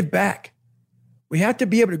have to give back. We have to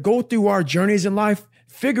be able to go through our journeys in life,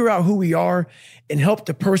 figure out who we are, and help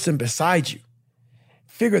the person beside you.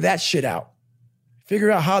 Figure that shit out.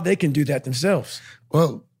 Figure out how they can do that themselves.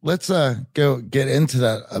 Well, let's go get into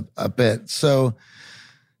that a bit. So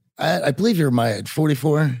I believe you're my age,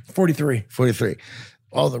 44? 43. 43.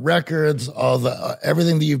 All the records, all the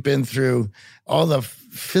everything that you've been through, all the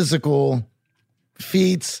physical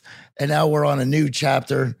feats, and now we're on a new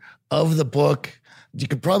chapter of the book. You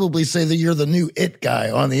could probably say that you're the new it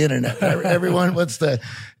guy on the internet. Everyone wants to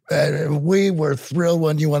We were thrilled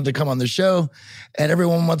when you wanted to come on the show, and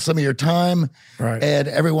everyone wants some of your time, right? And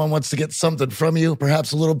everyone wants to get something from you.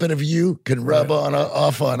 Perhaps a little bit of you can rub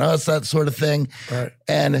off on us, that sort of thing, right?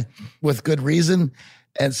 And with good reason.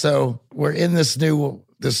 And so we're in this new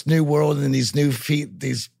world and these new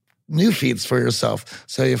feats for yourself.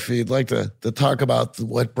 So if you'd like to talk about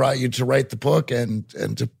what brought you to write the book and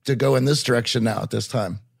to go in this direction now at this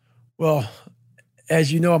time. Well,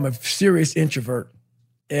 as you know, I'm a serious introvert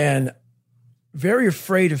and very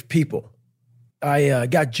afraid of people. I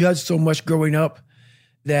got judged so much growing up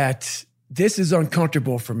that this is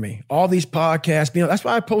uncomfortable for me. All these podcasts, that's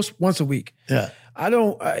why I post once a week. Yeah. I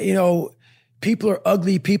don't, people are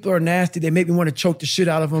ugly, people are nasty. They make me want to choke the shit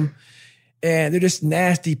out of them. And they're just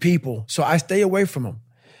nasty people. So I stay away from them.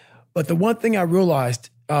 But the one thing I realized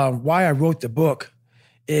why I wrote the book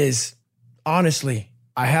is, honestly,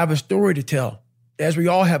 I have a story to tell, as we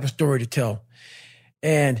all have a story to tell.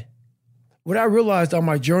 And what I realized on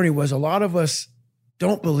my journey was a lot of us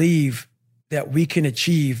don't believe that we can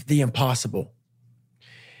achieve the impossible.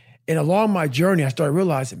 And along my journey, I started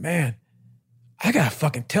realizing, man, I got to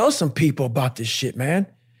fucking tell some people about this shit, man.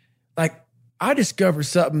 Like, I discovered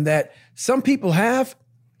something that some people have,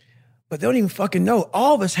 but they don't even fucking know.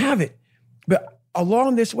 All of us have it. But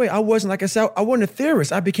along this way, I wasn't, like I said, I wasn't a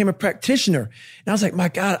theorist. I became a practitioner. And I was like, my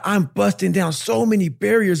God, I'm busting down so many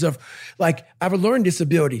barriers of, like, I have a learning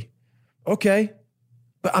disability. Okay.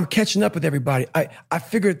 But I'm catching up with everybody. I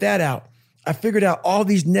figured that out. I figured out all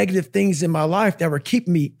these negative things in my life that were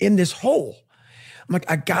keeping me in this hole. I'm like,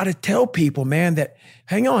 I got to tell people, man, that,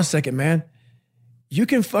 hang on a second, man. You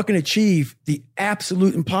can fucking achieve the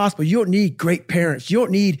absolute impossible. You don't need great parents. You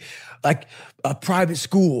don't need like a private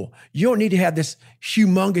school. You don't need to have this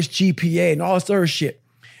humongous GPA and all this other shit.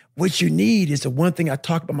 What you need is the one thing I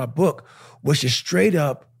talk about in my book, which is straight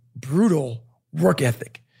up brutal work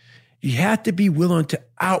ethic. You have to be willing to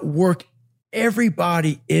outwork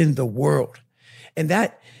everybody in the world. And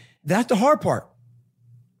that's the hard part.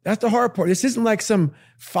 That's the hard part. This isn't like some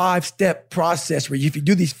 5-step process where if you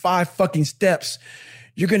do these 5 fucking steps,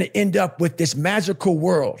 you're going to end up with this magical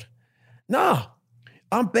world. No,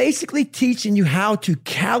 I'm basically teaching you how to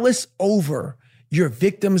callous over your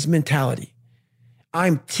victim's mentality.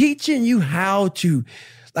 I'm teaching you how to,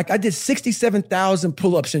 like I did 67,000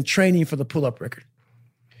 pull-ups in training for the pull-up record.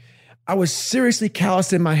 I was seriously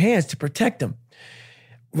callousing my hands to protect them.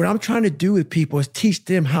 What I'm trying to do with people is teach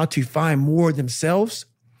them how to find more of themselves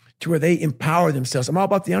to where they empower themselves. I'm all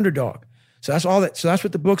about the underdog. So that's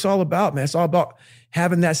what the book's all about, man. It's all about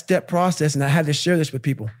having that step process. And I had to share this with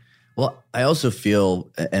people. Well, I also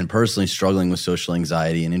feel, and personally struggling with social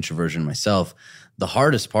anxiety and introversion myself, the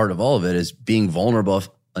hardest part of all of it is being vulnerable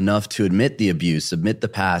enough to admit the abuse, admit the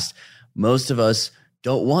past. Most of us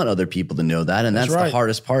don't want other people to know that. And that's right. The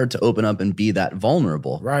hardest part, to open up and be that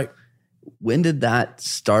vulnerable. Right. When did that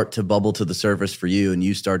start to bubble to the surface for you and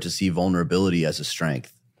you start to see vulnerability as a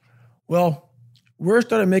strength? Well, where it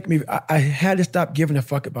started making me, I had to stop giving a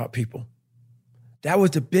fuck about people. That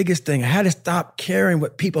was the biggest thing. I had to stop caring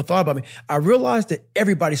what people thought about me. I realized that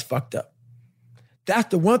everybody's fucked up. That's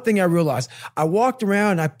the one thing I realized. I walked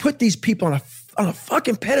around and I put these people on a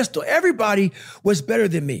fucking pedestal. Everybody was better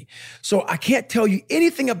than me. So I can't tell you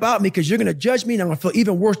anything about me because you're going to judge me and I'm going to feel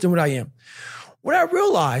even worse than what I am. What I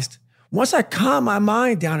realized, once I calmed my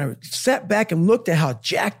mind down and sat back and looked at how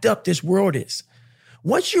jacked up this world is,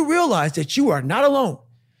 once you realize that you are not alone,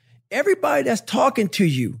 everybody that's talking to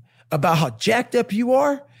you about how jacked up you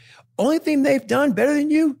are, only thing they've done better than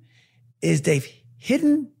you is they've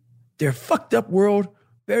hidden their fucked up world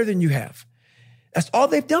better than you have. That's all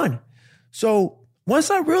they've done. So once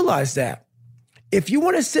I realized that, if you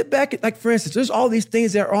want to sit back, like for instance, there's all these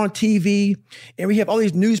things that are on TV and we have all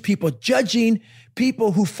these news people judging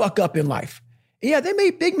people who fuck up in life. And yeah, they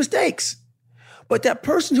made big mistakes. But that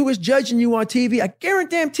person who is judging you on TV, I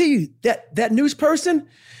guarantee you that news person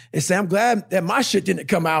is saying, I'm glad that my shit didn't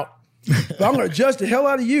come out, but I'm going to judge the hell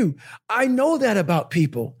out of you. I know that about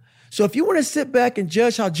people. So if you want to sit back and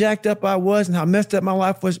judge how jacked up I was and how messed up my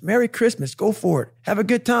life was, Merry Christmas, go for it. Have a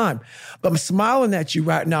good time. But I'm smiling at you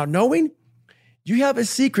right now, knowing you have a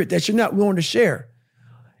secret that you're not willing to share.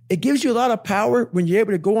 It gives you a lot of power when you're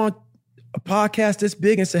able to go on a podcast this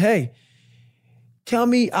big and say, hey, tell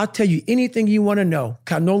me, I'll tell you anything you want to know.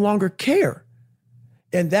 I no longer care.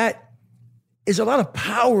 And that is a lot of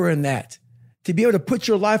power in that, to be able to put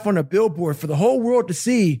your life on a billboard for the whole world to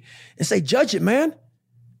see and say, judge it, man.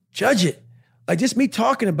 Judge it. Like just me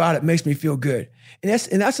talking about it makes me feel good. And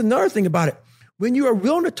that's another thing about it. When you are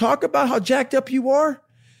willing to talk about how jacked up you are,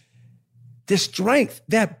 the strength,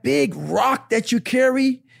 that big rock that you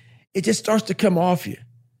carry, it just starts to come off you.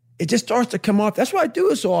 it just starts to come off. That's why I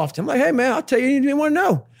do it so often. I'm like, hey, man, I'll tell you anything you want to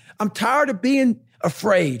know. I'm tired of being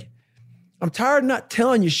afraid. I'm tired of not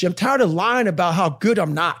telling you shit. I'm tired of lying about how good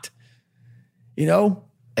I'm not, you know?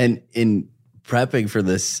 And in prepping for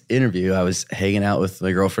this interview, I was hanging out with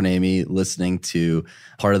my girlfriend, Amy, listening to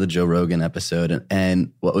part of the Joe Rogan episode.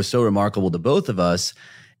 And what was so remarkable to both of us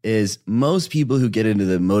is most people who get into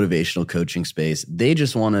the motivational coaching space, they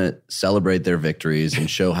just want to celebrate their victories and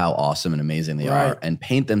show how awesome and amazing they are and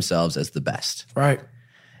paint themselves as the best. Right.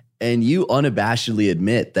 And you unabashedly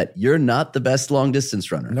admit that you're not the best long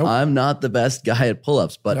distance runner. Nope. I'm not the best guy at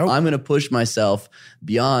pull-ups, but I'm going to push myself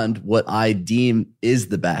beyond what I deem is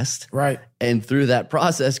the best. Right. And through that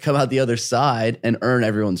process, come out the other side and earn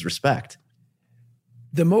everyone's respect.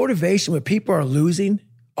 The motivation when people are losing,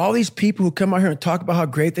 all these people who come out here and talk about how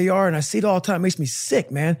great they are, and I see it all the time, makes me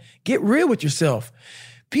sick, man. Get real with yourself.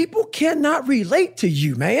 People cannot relate to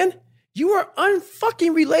you, man. You are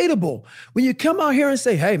unfucking relatable when you come out here and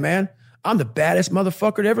say, hey, man, I'm the baddest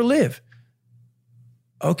motherfucker to ever live.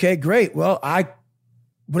 Okay, great. Well,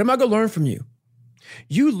 what am I going to learn from you?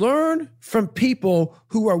 You learn from people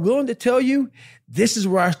who are willing to tell you, this is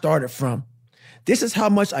where I started from. This is how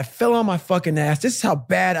much I fell on my fucking ass. This is how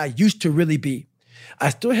bad I used to really be. I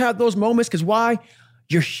still have those moments because why?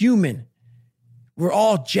 You're human. We're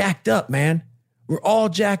all jacked up, man. We're all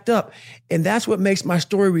jacked up. And that's what makes my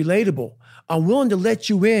story relatable. I'm willing to let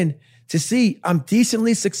you in to see I'm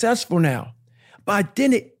decently successful now. But I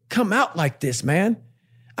didn't come out like this, man.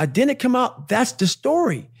 I didn't come out. That's the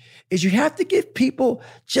story, is you have to give people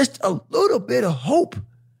just a little bit of hope.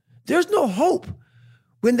 There's no hope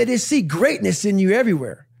when they just see greatness in you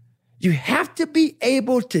everywhere. You have to be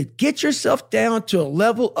able to get yourself down to a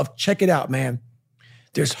level of check it out, man.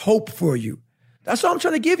 There's hope for you. That's all I'm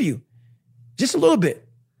trying to give you. Just a little bit.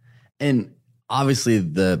 And obviously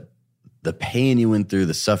the pain you went through,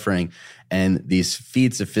 the suffering, and these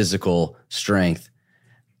feats of physical strength,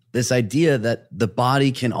 this idea that the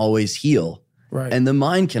body can always heal and the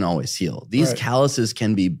mind can always heal. These calluses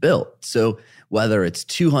can be built. So whether it's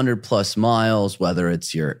 200 plus miles, whether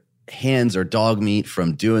it's your hands are dog meat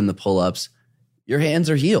from doing the pull-ups, your hands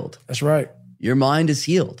are healed. That's right. Your mind is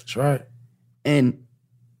healed. That's right. And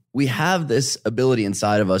we have this ability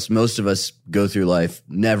inside of us. Most of us go through life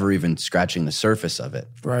never even scratching the surface of it.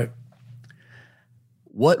 Right.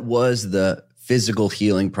 What was the physical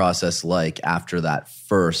healing process like after that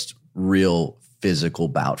first real physical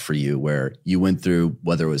bout for you where you went through,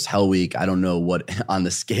 whether it was Hell Week, I don't know what on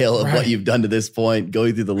the scale of what you've done to this point,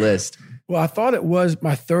 going through the list. Well, I thought it was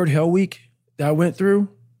my third Hell Week that I went through.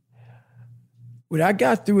 When I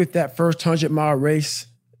got through with that first 100-mile race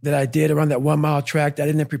that I did around that 1 mile track that I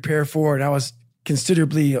didn't prepare for, and I was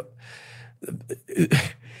considerably,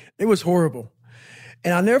 it was horrible.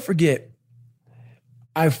 And I'll never forget,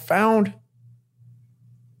 I found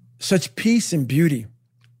such peace and beauty.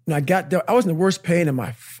 And I got done, I was in the worst pain in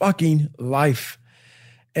my fucking life.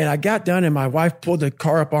 And I got done and my wife pulled the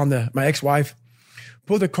car up on my ex-wife,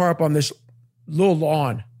 pulled the car up on this little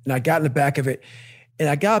lawn. And I got in the back of it. And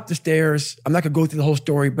I got up the stairs. I'm not going to go through the whole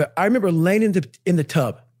story, but I remember laying in the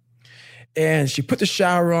tub. And she put the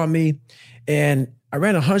shower on me. And I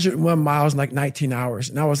ran 101 miles in like 19 hours.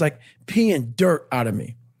 And I was like peeing dirt out of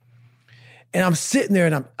me. And I'm sitting there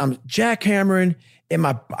and I'm jackhammering. And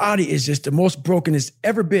my body is just the most broken it's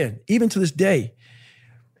ever been, even to this day.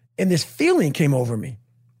 And this feeling came over me.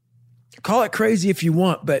 Call it crazy if you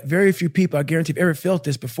want, but very few people, I guarantee, have ever felt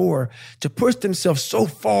this before, to push themselves so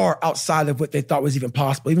far outside of what they thought was even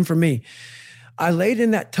possible, even for me. I laid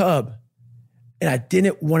in that tub and I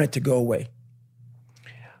didn't want it to go away.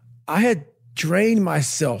 I had drained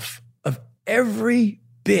myself of every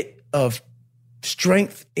bit of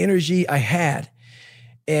strength, energy I had.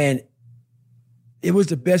 And it was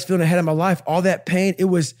the best feeling I had in my life. All that pain, it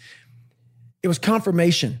was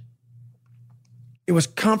confirmation. It was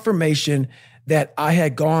confirmation that I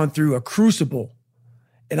had gone through a crucible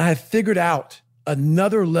and I had figured out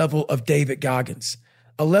another level of David Goggins,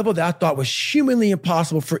 a level that I thought was humanly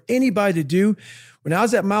impossible for anybody to do. When I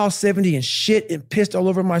was at mile 70 and shit and pissed all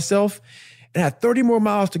over myself and I had 30 more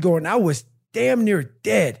miles to go and I was damn near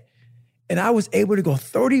dead. And I was able to go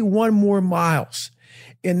 31 more miles.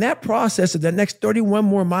 In that process of the next 31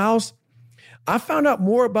 more miles, I found out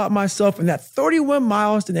more about myself in that 31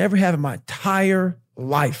 miles than I ever have in my entire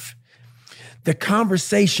life. The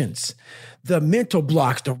conversations, the mental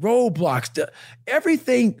blocks, the roadblocks,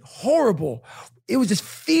 everything horrible. It was just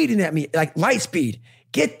feeding at me like light speed.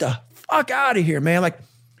 Get the fuck out of here, man. Like,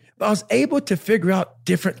 I was able to figure out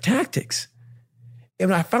different tactics.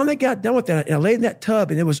 And when I finally got done with that and I laid in that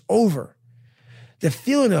tub and it was over, the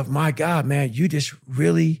feeling of, my God, man, you just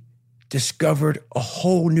really discovered a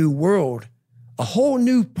whole new world, a whole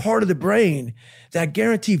new part of the brain that I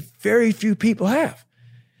guarantee very few people have.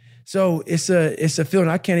 So it's a feeling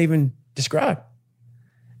I can't even describe.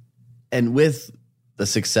 And with the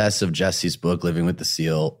success of Jesse's book, Living with the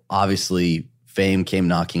SEAL, obviously fame came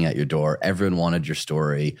knocking at your door. Everyone wanted your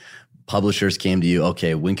story. Publishers came to you,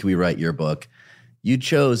 okay, when can we write your book? You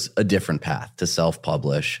chose a different path to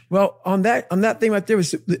self-publish. Well, on that thing right there,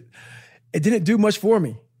 it didn't do much for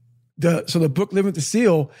me. So the book, Living with the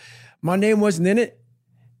SEAL, my name wasn't in it.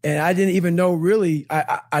 And I didn't even know really,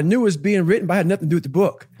 I knew it was being written, but I had nothing to do with the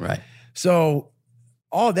book. Right. So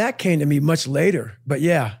all that came to me much later. But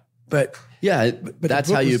that's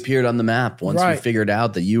how you appeared on the map. Once we figured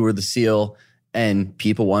out that you were the SEAL and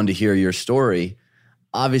people wanted to hear your story,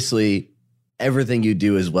 obviously everything you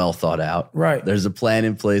do is well thought out. Right. There's a plan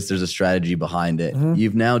in place. There's a strategy behind it. Mm-hmm.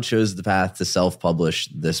 You've now chosen the path to self-publish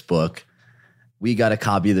this book. We got a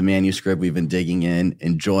copy of the manuscript. We've been digging in,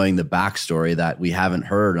 enjoying the backstory that we haven't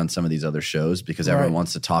heard on some of these other shows because everyone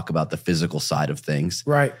wants to talk about the physical side of things.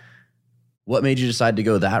 Right. What made you decide to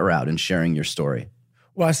go that route in sharing your story?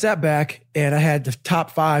 Well, I sat back and I had the top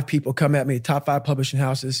 5 people come at me, top 5 publishing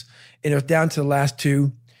houses, and it was down to the last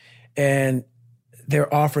 2, and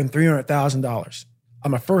they're offering $300,000.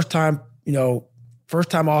 I'm a first-time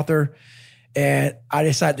author, and I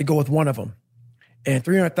decided to go with one of them. And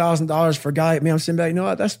 $300,000 for a guy like me, I'm sitting back,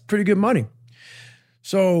 that's pretty good money.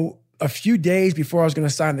 So a few days before I was going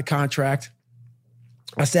to sign the contract,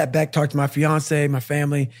 I sat back, talked to my fiance, my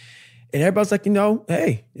family, and everybody's like,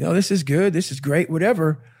 hey, this is good, this is great,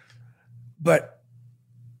 whatever. But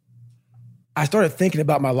I started thinking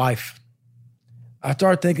about my life. I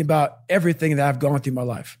started thinking about everything that I've gone through in my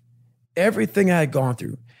life, everything I had gone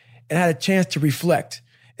through, and I had a chance to reflect.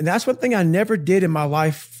 And that's one thing I never did in my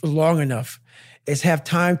life for long enough, is have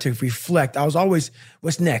time to reflect. I was always,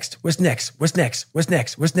 what's next? What's next? What's next? What's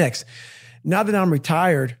next? What's next? Now that I'm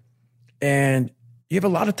retired and you have a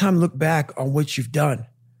lot of time to look back on what you've done,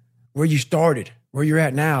 where you started, where you're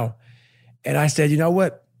at now. And I said, you know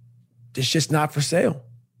what? This shit's not for sale.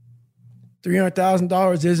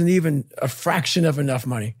 $300,000 isn't even a fraction of enough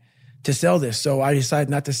money to sell this. So I decided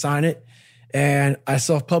not to sign it, and I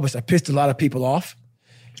self-published. I pissed a lot of people off.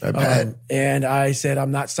 And I said, I'm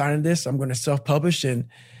not signing this. I'm going to self-publish. And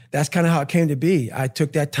that's kind of how it came to be. I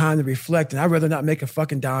took that time to reflect, and I'd rather not make a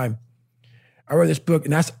fucking dime. I read this book,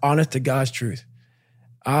 and that's honest to God's truth.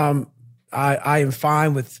 I am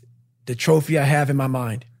fine with the trophy I have in my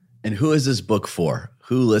mind. And who is this book for?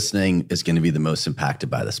 Who listening is going to be the most impacted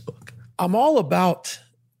by this book? I'm all about,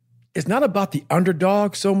 it's not about the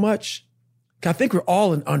underdog so much. I think we're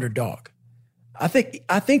all an underdog. I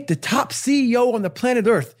think the top CEO on the planet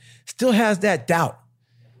Earth still has that doubt.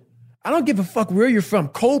 I don't give a fuck where you're from.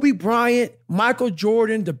 Kobe Bryant, Michael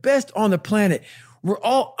Jordan, the best on the planet. We're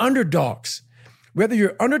all underdogs. Whether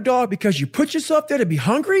you're underdog because you put yourself there to be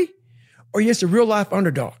hungry, or you're just a real life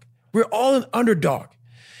underdog. We're all an underdog.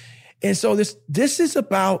 And so this is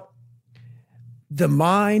about the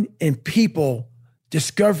mind and people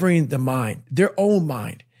discovering the mind, their own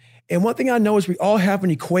mind. And one thing I know is we all have an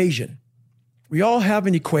equation. We all have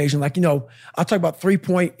an equation. Like, I'll talk about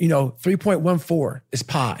 3.14 is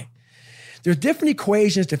pi. There's different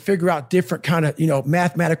equations to figure out different kind of,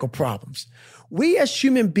 mathematical problems. We as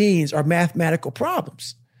human beings are mathematical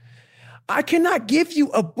problems. I cannot give you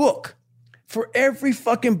a book for every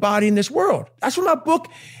fucking body in this world. That's why my book,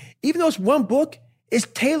 even though it's one book, is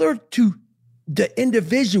tailored to the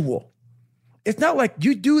individual. It's not like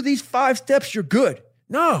you do these 5 steps, you're good.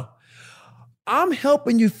 No. I'm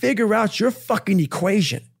helping you figure out your fucking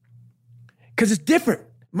equation. Because it's different.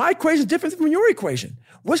 My equation is different from your equation.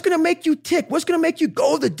 What's going to make you tick? What's going to make you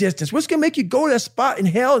go the distance? What's going to make you go to that spot in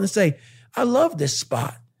hell and say, I love this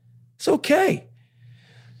spot. It's okay.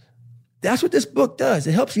 That's what this book does.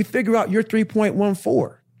 It helps you figure out your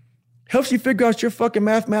 3.14. Helps you figure out your fucking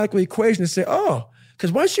mathematical equation and say,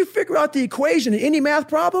 because once you figure out the equation in any math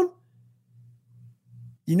problem,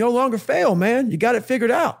 you no longer fail, man. You got it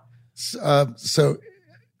figured out. So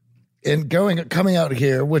in coming out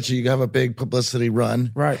here, which you have a big publicity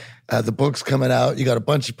run. Right. The book's coming out. You got a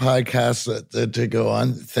bunch of podcasts to go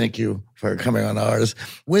on. Thank you for coming on ours.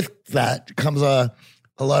 With that comes a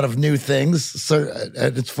lot of new things. So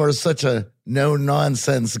it's for such a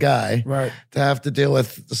no-nonsense guy, right, to have to deal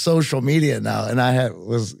with social media now. And I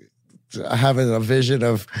was having a vision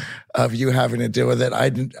of you having to deal with it.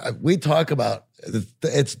 We talk about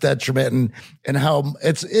its detriment and how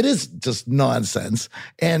it is just nonsense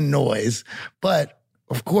and noise. But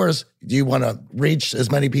of course, you want to reach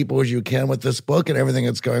as many people as you can with this book and everything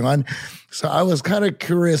that's going on. So I was kind of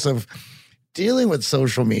curious of dealing with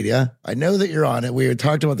social media, I know that you're on it. We had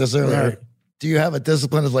talked about this earlier. Right. Do you have a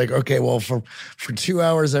discipline of like, okay, well, for 2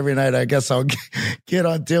 hours every night, I guess I'll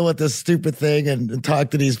deal with this stupid thing and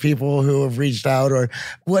talk to these people who have reached out? Or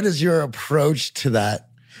what is your approach to that?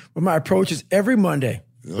 Well, my approach is every Monday.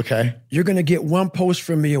 Okay. You're going to get one post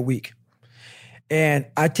from me a week. And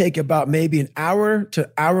I take about maybe an hour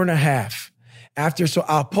to hour and a half after. So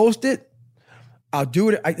I'll post it. I'll do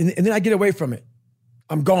it. And then I get away from it.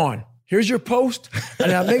 I'm gone. Here's your post.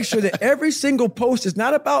 And I make sure that every single post is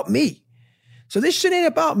not about me. So this shit ain't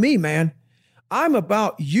about me, man. I'm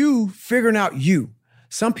about you figuring out you.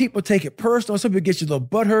 Some people take it personal. Some people get you a little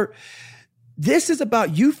butthurt. This is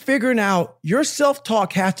about you figuring out your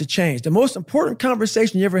self-talk has to change. The most important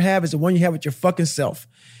conversation you ever have is the one you have with your fucking self.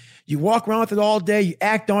 You walk around with it all day. You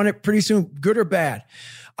act on it pretty soon, good or bad.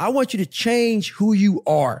 I want you to change who you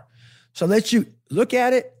are. So I'll let you look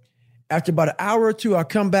at it. After about an hour or two, I'll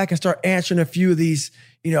come back and start answering a few of these,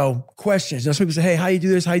 questions. Some people say, hey, how you do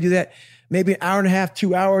this? How you do that? Maybe an hour and a half,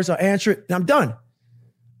 2 hours, I'll answer it, and I'm done.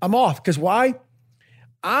 I'm off. Because why?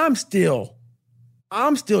 I'm still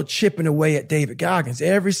chipping away at David Goggins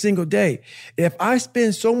every single day. If I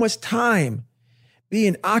spend so much time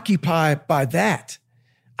being occupied by that,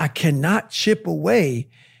 I cannot chip away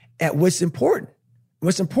at what's important.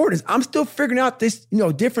 What's important is I'm still figuring out this,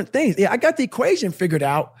 different things. Yeah, I got the equation figured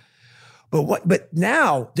out, but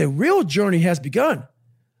now the real journey has begun.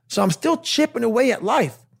 So I'm still chipping away at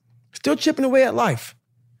life.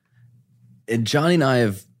 And Johnny and I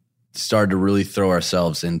have started to really throw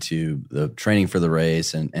ourselves into the training for the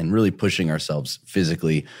race and really pushing ourselves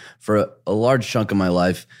physically. For a large chunk of my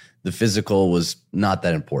life, the physical was not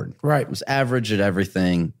that important. Right. It was average at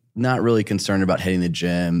everything, not really concerned about hitting the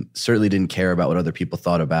gym, certainly didn't care about what other people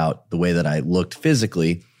thought about the way that I looked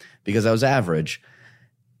physically because I was average.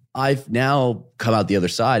 I've now come out the other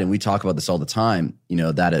side, and we talk about this all the time,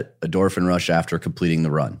 that endorphin rush after completing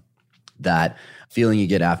the run, that feeling you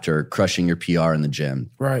get after crushing your PR in the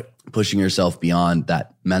gym, right? Pushing yourself beyond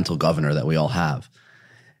that mental governor that we all have.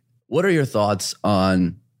 What are your thoughts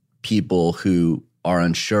on people who are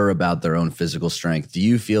unsure about their own physical strength? Do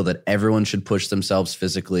you feel that everyone should push themselves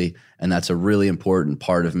physically, and that's a really important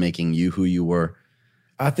part of making you who you were?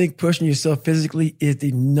 I think pushing yourself physically is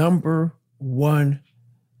the number one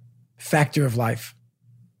factor of life.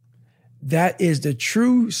 That is the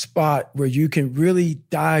true spot where you can really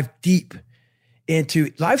dive deep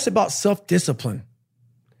into. Life's about self-discipline.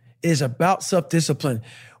 It is about self-discipline.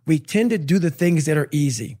 We tend to do the things that are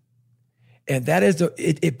easy. And that is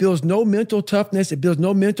it builds no mental toughness. It builds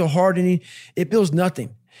no mental hardening. It builds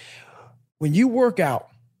nothing. When you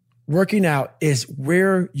working out is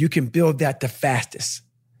where you can build that the fastest.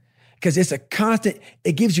 Because it's a constant,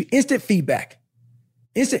 it gives you instant feedback.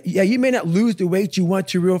 You may not lose the weight you want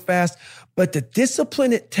to real fast, but the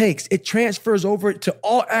discipline it takes, it transfers over to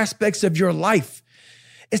all aspects of your life.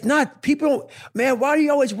 It's not, man, why are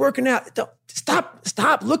you always working out?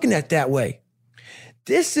 Stop looking at it that way.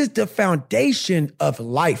 This is the foundation of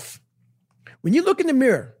life. When you look in the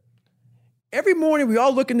mirror, every morning we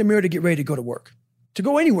all look in the mirror to get ready to go to work, to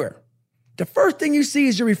go anywhere. The first thing you see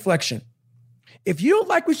is your reflection. If you don't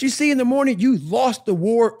like what you see in the morning, you lost the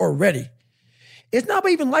war already. It's not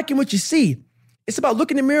about even liking what you see. It's about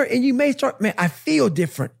looking in the mirror and you may start, man, I feel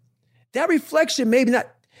different. That reflection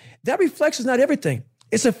is not everything.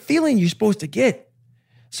 It's a feeling you're supposed to get.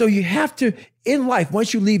 So you have to, in life,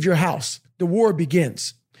 once you leave your house, the war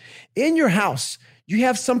begins. In your house, you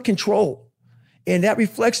have some control. And that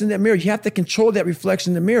reflection in that mirror, you have to control that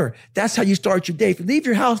reflection in the mirror. That's how you start your day. If you leave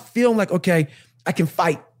your house feeling like, okay, I can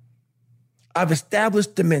fight. I've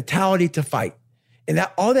established the mentality to fight. And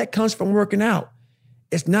all that comes from working out.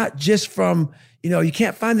 It's not just from, you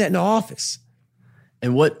can't find that in the office.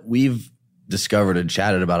 And what we've discovered and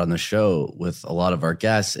chatted about on the show with a lot of our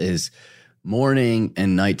guests is morning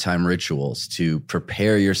and nighttime rituals to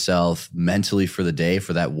prepare yourself mentally for the day,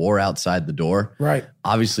 for that war outside the door. Right.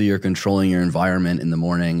 Obviously, you're controlling your environment in the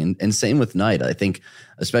morning and same with night. I think,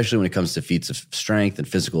 especially when it comes to feats of strength and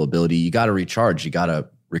physical ability, you got to recharge. You got to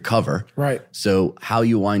recover. Right. So how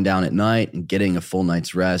you wind down at night and getting a full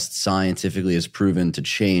night's rest scientifically is proven to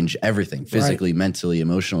change everything physically, mentally,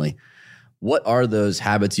 emotionally. What are those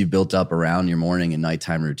habits you've built up around your morning and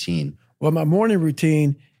nighttime routine? Well, my morning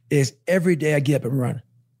routine is every day I get up and run.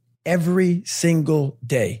 Every single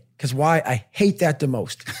day. Because why? I hate that the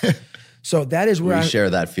most. So that is where we share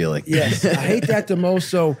that feeling. Yes, I hate that the most.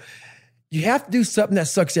 So you have to do something that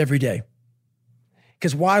sucks every day.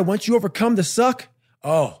 Because why? Once you overcome the suck,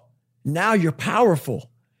 now you're powerful.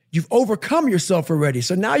 You've overcome yourself already.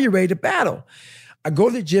 So now you're ready to battle. I go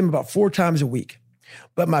to the gym about 4 times a week.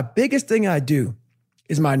 But my biggest thing I do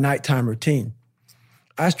is my nighttime routine.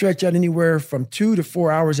 I stretch out anywhere from 2 to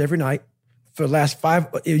 4 hours every night for the last 5.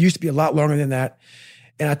 It used to be a lot longer than that.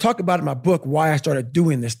 And I talk about in my book why I started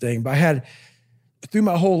doing this thing. But I had, through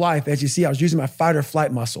my whole life, as you see, I was using my fight or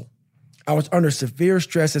flight muscle. I was under severe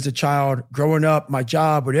stress as a child, growing up, my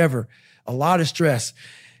job, whatever, a lot of stress.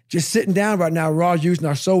 Just sitting down right now, we're all using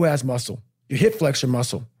our psoas muscle, your hip flexor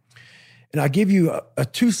muscle. And I'll give you a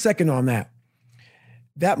 2-second on that.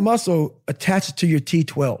 That muscle attaches to your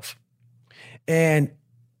T12. And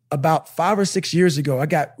about 5 or 6 years ago, I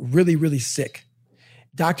got really, really sick.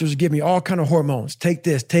 Doctors would give me all kind of hormones. Take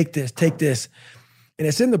this, take this, take this. And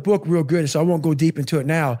it's in the book real good, so I won't go deep into it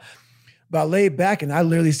now. But I laid back and I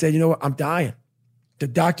literally said, you know what, I'm dying. The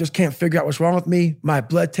doctors can't figure out what's wrong with me. My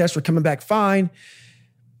blood tests were coming back fine.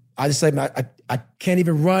 I just said, I can't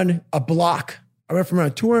even run a block. I went from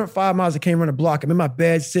running 205 miles, I can't run a block. I'm in my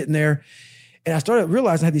bed sitting there. And I started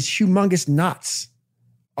realizing I had these humongous knots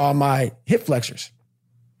on my hip flexors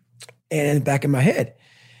and in the back of my head.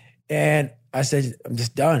 And I said, I'm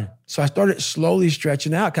just done. So I started slowly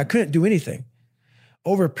stretching out. I couldn't do anything.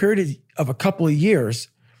 Over a period of a couple of years,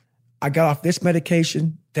 I got off this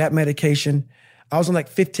medication, that medication. I was on like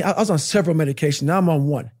 15, I was on several medications. Now I'm on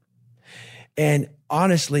one. And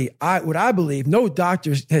honestly, what I believe, no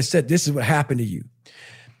doctor has said this is what happened to you.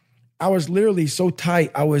 I was literally so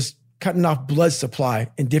tight, I was cutting off blood supply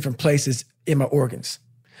in different places in my organs.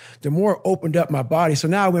 The more it opened up my body. So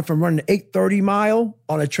now I went from running an 8:30 mile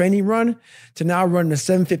on a training run to now running a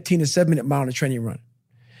 7:15 to 7-minute mile on a training run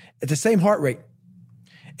at the same heart rate.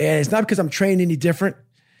 And it's not because I'm trained any different.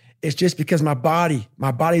 It's just because my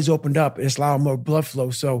body's opened up and it's allowing more blood flow.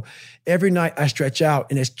 So every night I stretch out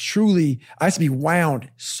and it's truly, I used to be wound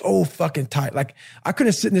so fucking tight. Like I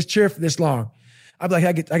couldn't sit in this chair for this long. I'd be like,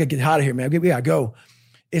 I gotta get out of here, man. We gotta go.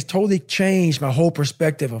 It's totally changed my whole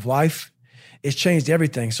perspective of life. It's changed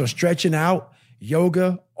everything. So stretching out,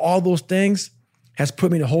 yoga, all those things has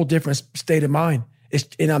put me in a whole different state of mind.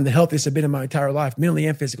 And I'm the healthiest I've been in my entire life, mentally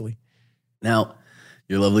and physically. Now,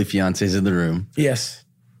 your lovely fiance's in the room. Yes.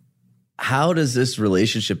 How does this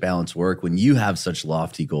relationship balance work when you have such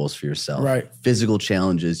lofty goals for yourself? Right. Physical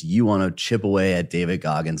challenges. You want to chip away at David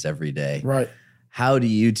Goggins every day. Right. How do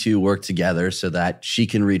you two work together so that she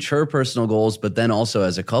can reach her personal goals, but then also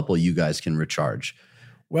as a couple, you guys can recharge?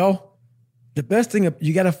 Well, the best thing,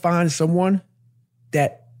 you got to find someone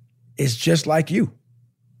that is just like you.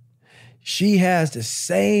 She has the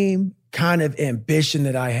same kind of ambition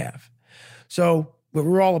that I have. So what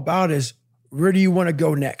we're all about is, where do you want to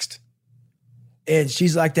go next? And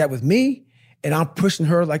she's like that with me, and I'm pushing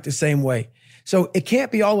her like the same way. So it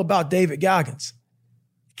can't be all about David Goggins.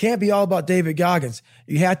 It can't be all about David Goggins.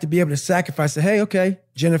 You have to be able to sacrifice, say, hey, okay,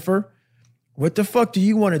 Jennifer, what the fuck do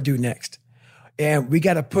you want to do next? And we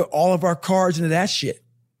got to put all of our cards into that shit.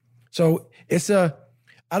 So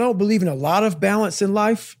I don't believe in a lot of balance in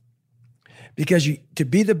life, because to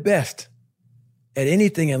be the best at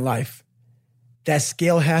anything in life, that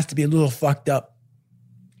scale has to be a little fucked up.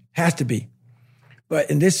 Has to be. But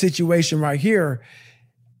in this situation right here,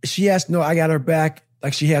 she has to know I got her back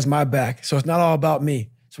like she has my back. So it's not all about me.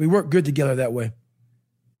 So we work good together that way.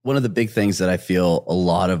 One of the big things that I feel a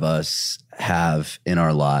lot of us have in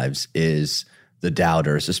our lives is the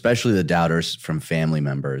doubters, especially the doubters from family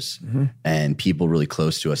members and people really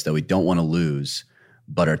close to us that we don't want to lose,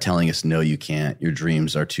 but are telling us, no, you can't. Your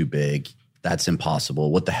dreams are too big. That's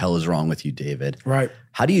impossible. What the hell is wrong with you, David? Right.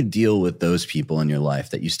 How do you deal with those people in your life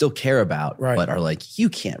that you still care about, right, but are like, you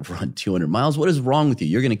can't run 200 miles. What is wrong with you?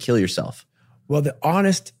 You're going to kill yourself. Well, the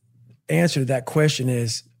honest answer to that question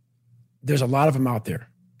is there's a lot of them out there,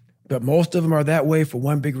 but most of them are that way for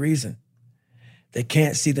one big reason. They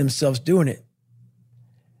can't see themselves doing it.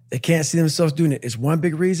 They can't see themselves doing it. It's one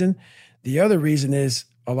big reason. The other reason is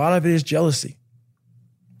a lot of it is jealousy.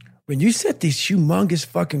 When you set these humongous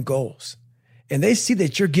fucking goals, and they see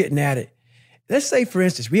that you're getting at it. Let's say, for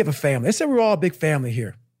instance, we have a family. Let's say we're all a big family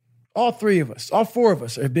here. All 3 of us, all 4 of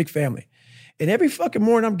us are a big family. And every fucking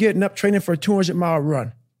morning I'm getting up training for a 200-mile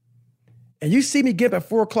run. And you see me get up at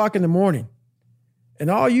 4 o'clock in the morning. And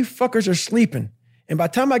all you fuckers are sleeping. And by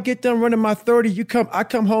the time I get done running my 30, I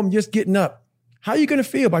come home just getting up. How are you going to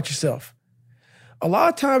feel about yourself? A lot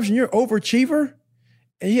of times when you're an overachiever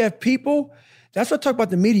and you have people, that's what I talk about,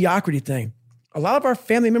 the mediocrity thing. A lot of our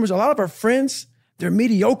family members, a lot of our friends, they're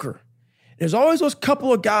mediocre. There's always those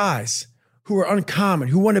couple of guys who are uncommon,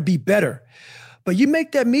 who want to be better. But you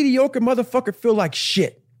make that mediocre motherfucker feel like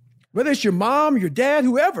shit. Whether it's your mom, your dad,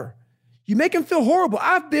 whoever. You make him feel horrible.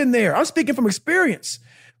 I've been there. I'm speaking from experience.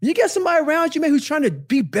 When you get somebody around you, man, who's trying to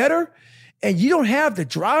be better, and you don't have the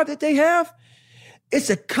drive that they have, It's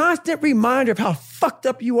a constant reminder of how fucked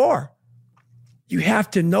up you are. You have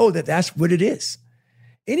to know that that's what it is.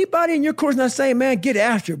 Anybody in your course not saying, man, get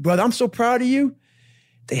after it, brother, I'm so proud of you,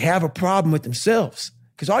 they have a problem with themselves.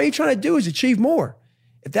 Because all you're trying to do is achieve more.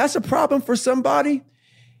 If that's a problem for somebody,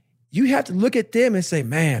 you have to look at them and say,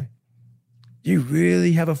 man, you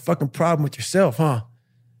really have a fucking problem with yourself, huh?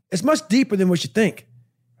 It's much deeper than what you think.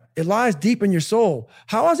 It lies deep in your soul.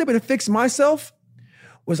 How I was able to fix myself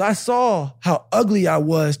was I saw how ugly I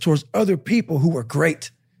was towards other people who were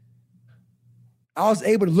great. I was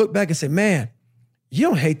able to look back and say, man, you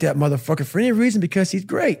don't hate that motherfucker for any reason because he's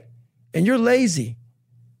great. And you're lazy.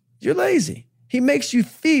 You're lazy. He makes you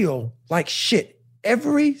feel like shit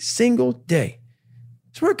every single day.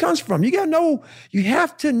 That's where it comes from. You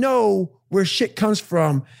have to know where shit comes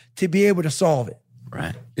from to be able to solve it.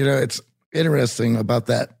 Right. It's interesting about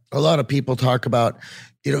that. A lot of people talk about,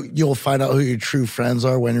 you'll find out who your true friends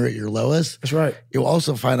are when you're at your lowest. That's right. You'll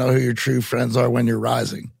also find out who your true friends are when you're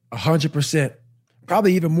rising. 100%.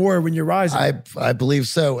 Probably even more when you're rising. I believe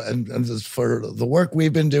so. And just for the work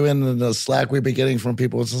we've been doing and the slack we've been getting from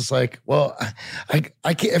people, it's just like, well, I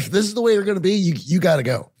can't, if this is the way you're going to be, you got to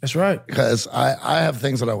go. That's right. Because I have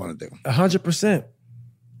things that I want to do. 100%.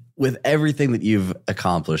 With everything that you've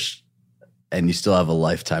accomplished and you still have a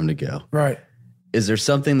lifetime to go. Right. Is there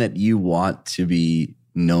something that you want to be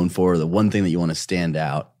known for, or the one thing that you want to stand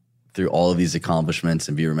out through all of these accomplishments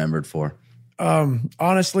and be remembered for? I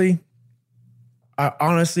honestly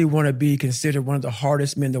want to be considered one of the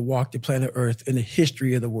hardest men to walk the planet Earth in the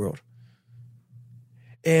history of the world.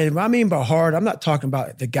 And what I mean by hard, I'm not talking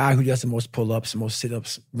about the guy who does the most pull-ups, the most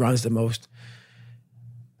sit-ups, runs the most.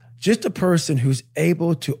 Just a person who's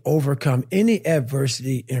able to overcome any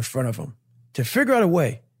adversity in front of them, to figure out a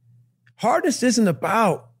way. Hardness isn't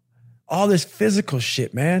about all this physical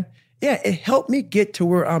shit, man. Yeah, it helped me get to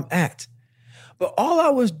where I'm at. But all I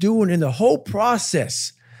was doing in the whole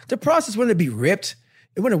process, the process wasn't to be ripped.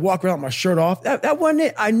 It wasn't to walk around with my shirt off. That wasn't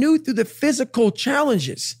it. I knew through the physical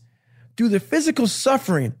challenges, through the physical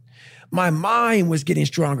suffering, my mind was getting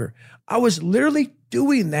stronger. I was literally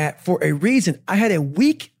doing that for a reason. I had a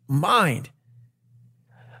weak mind.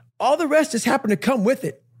 All the rest just happened to come with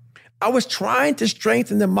it. I was trying to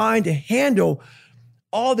strengthen the mind to handle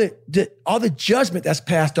all the judgment that's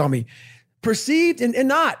passed on me, perceived and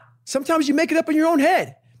not. Sometimes you make it up in your own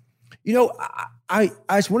head. I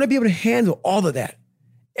just want to be able to handle all of that,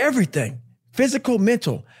 everything, physical,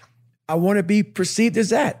 mental. I want to be perceived as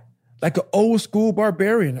that, like an old school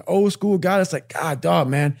barbarian, an old school guy that's like, God, dog,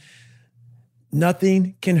 man,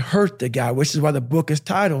 nothing can hurt the guy, which is why the book is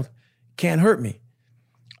titled, Can't Hurt Me.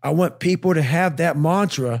 I want people to have that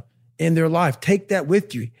mantra in their life. Take that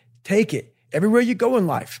with you. Take it everywhere you go in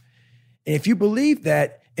life. And if you believe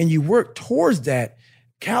that and you work towards that,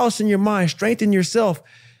 callous in your mind, strengthen yourself,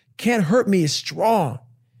 Can't Hurt Me is strong.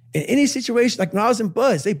 In any situation, like when I was in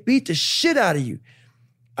Buzz, they beat the shit out of you.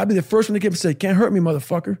 I'd be the first one to get up and say, can't hurt me,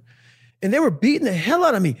 motherfucker. And they were beating the hell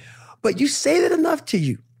out of me. But you say that enough to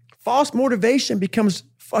you. False motivation becomes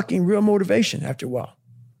fucking real motivation after a while.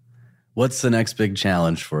 What's the next big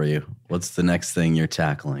challenge for you? What's the next thing you're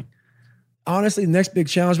tackling? Honestly, the next big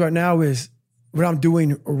challenge right now is what I'm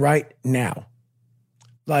doing right now.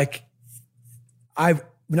 Like,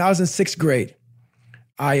 when I was in 6th grade,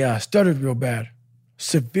 I stuttered real bad,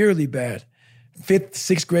 severely bad. 5th,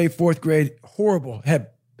 6th grade, 4th grade, horrible.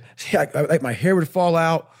 Like my hair would fall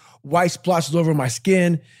out, white splotches over my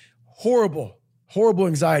skin, horrible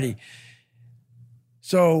anxiety.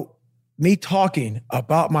 So me talking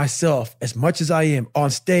about myself as much as I am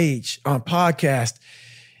on stage, on podcast,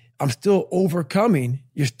 I'm still overcoming.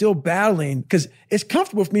 You're still battling because it's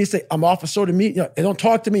comfortable for me to say, I'm off of social media. They don't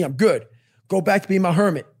talk to me. I'm good. Go back to being my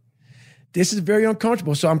hermit. This is very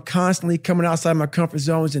uncomfortable. So I'm constantly coming outside my comfort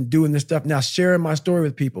zones and doing this stuff now, sharing my story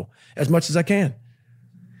with people as much as I can.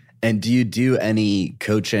 And do you do any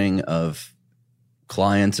coaching of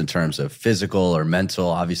clients in terms of physical or mental?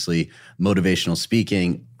 Obviously, motivational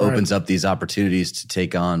speaking opens up these opportunities to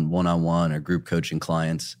take on one-on-one or group coaching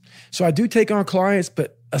clients. So I do take on clients,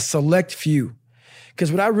 but a select few.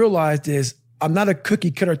 Because what I realized is I'm not a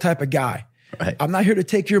cookie cutter type of guy. Right. I'm not here to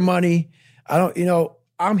take your money.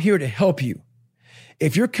 I'm here to help you.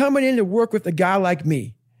 If you're coming in to work with a guy like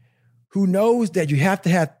me, who knows that you have to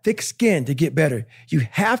have thick skin to get better, you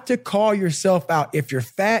have to call yourself out. If you're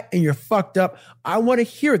fat and you're fucked up, I want to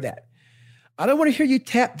hear that. I don't want to hear you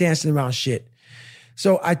tap dancing around shit.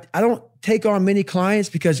 So I don't take on many clients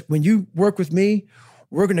because when you work with me,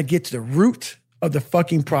 we're going to get to the root of the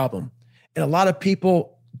fucking problem. And a lot of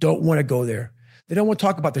people don't want to go there. They don't want to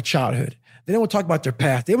talk about their childhood. They don't want to talk about their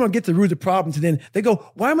past. They want to get to the root of the problem. And then they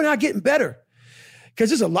go, why am I not getting better? Because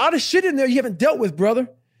there's a lot of shit in there you haven't dealt with, brother.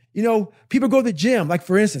 You know, people go to the gym, like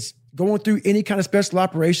for instance, going through any kind of special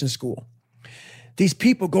operations school. These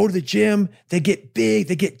people go to the gym, they get big,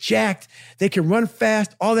 they get jacked, they can run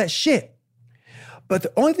fast, all that shit. But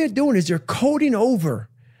the only thing they're doing is they're coding over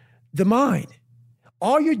the mind.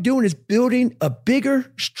 All you're doing is building a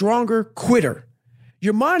bigger, stronger quitter.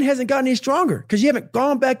 Your mind hasn't gotten any stronger because you haven't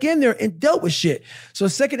gone back in there and dealt with shit. So the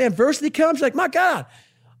second adversity comes, you're like, my God,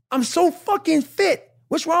 I'm so fucking fit.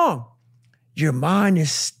 What's wrong? Your mind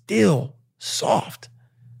is still soft.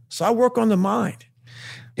 So I work on the mind.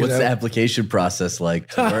 What's the application process like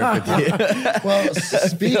to work with you? Well, I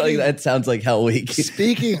feel like that sounds like Hell Week.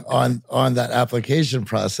 Speaking on that application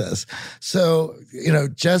process, so, you know,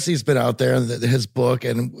 Jesse's been out there in his book,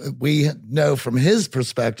 and we know from his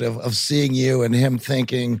perspective of seeing you and him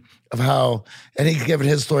thinking of how, and he's given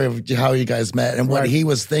his story of how you guys met and what he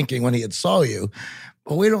was thinking when he had saw you.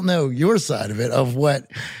 But we don't know your side of it, of what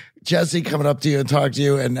Jesse coming up to you and talking to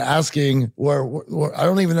you and asking, or I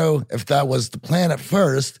don't even know if that was the plan at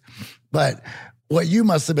first, but what you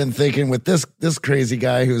must have been thinking with this crazy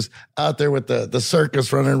guy who's out there with the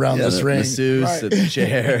circus running around this ring. The masseuse, the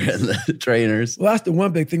chair, and the trainers. Well, that's the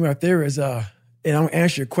one big thing right there is, and I'm going to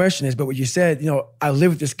answer your question is, but what you said, you know, I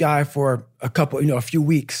lived with this guy for a few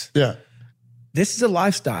weeks. Yeah. This is a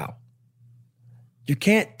lifestyle. You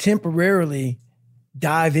can't temporarily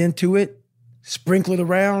dive into it, sprinkle it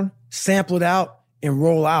around, sample it out, and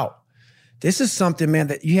roll out. This is something, man,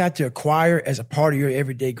 that you had to acquire as a part of your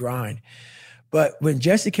everyday grind. But when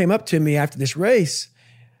Jesse came up to me after this race,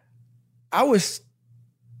 I was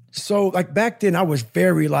so, like, back then, I was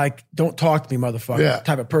very like, don't talk to me, motherfucker,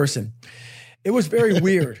 type of person. It was very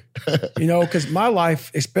weird, you know, because my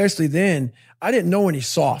life, especially then, I didn't know any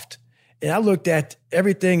soft. And I looked at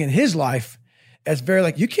everything in his life as very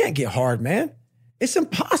like, you can't get hard, man. It's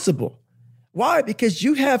impossible. Why? Because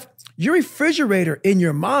you have your refrigerator in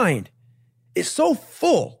your mind. It's so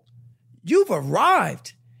full. You've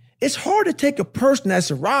arrived. It's hard to take a person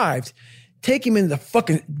that's arrived, take him in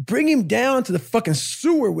bring him down to the fucking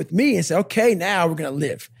sewer with me and say, okay, now we're going to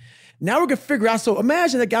live. Now we're going to figure out. So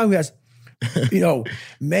imagine a guy who has, you know,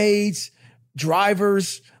 maids,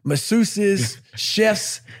 drivers, masseuses,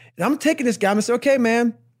 chefs. And I'm taking this guy and say, okay,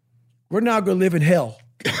 man, we're now going to live in hell.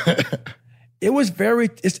 It was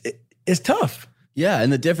it's tough. Yeah,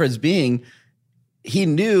 and the difference being, he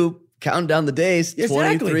knew counting down the days,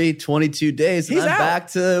 23, 22 days, and I'm back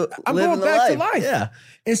to living the life. I'm going back to life. Yeah.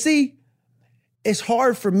 And see, it's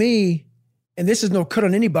hard for me, and this is no cut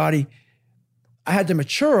on anybody, I had to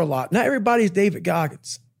mature a lot. Not everybody's David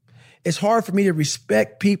Goggins. It's hard for me to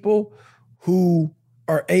respect people who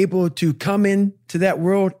are able to come into that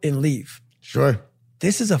world and leave. Sure.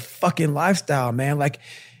 This is a fucking lifestyle, man. Like,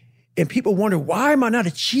 and people wonder, why am I not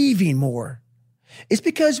achieving more? It's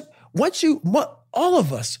because all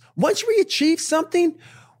of us, once we achieve something,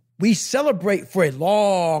 we celebrate for a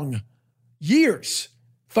long years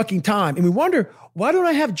fucking time. And we wonder, why don't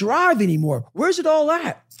I have drive anymore? Where's it all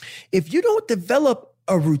at? If you don't develop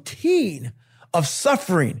a routine of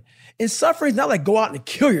suffering, and suffering is not like go out and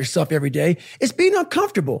kill yourself every day. It's being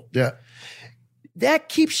uncomfortable. Yeah. That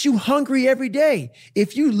keeps you hungry every day.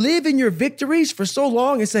 If you live in your victories for so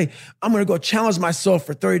long and say, I'm going to go challenge myself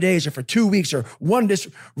for 30 days or for 2 weeks or run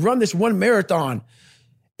this one marathon.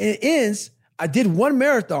 And it ends, I did one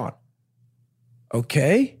marathon.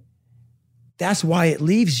 Okay. That's why it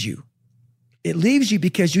leaves you. It leaves you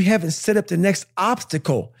because you haven't set up the next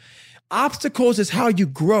obstacle. Obstacles is how you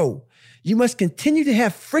grow. You must continue to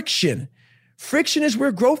have friction. Friction is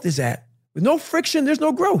where growth is at. With no friction, there's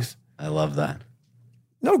no growth. I love that.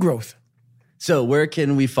 No growth. So where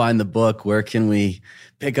can we find the book? Where can we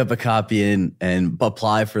pick up a copy and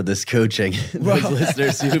apply for this coaching? Those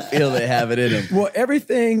listeners who feel they have it in them. Well,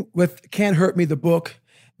 everything with Can't Hurt Me, the book,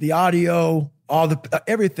 the audio,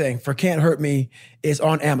 everything for Can't Hurt Me is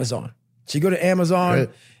on Amazon. So you go to Amazon, right.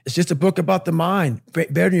 It's just a book about the mind,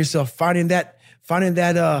 bettering yourself, finding that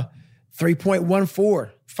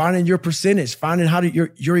 3.14, finding your percentage, finding how to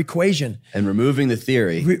your equation. And removing the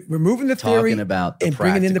theory. Removing the theory. Talking about the and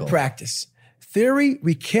practical. Bringing in the practice. Theory,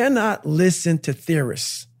 we cannot listen to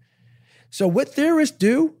theorists. So what theorists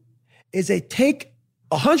do is they take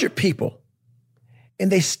 100 people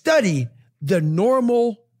and they study the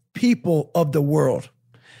normal people of the world.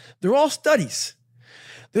 They're all studies.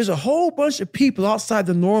 There's a whole bunch of people outside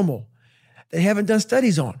the normal they haven't done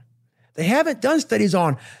studies on. They haven't done studies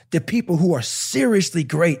on the people who are seriously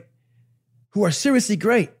great.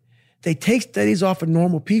 They take studies off of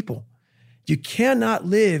normal people. You cannot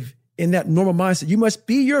live in that normal mindset. You must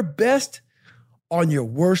be your best on your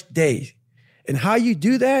worst days. And how you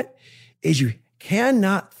do that is you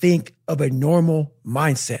cannot think of a normal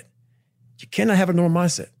mindset. You cannot have a normal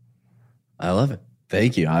mindset. I love it.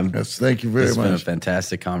 Thank you. Yes, thank you very much. It's been a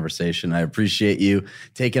fantastic conversation. I appreciate you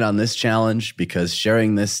taking on this challenge, because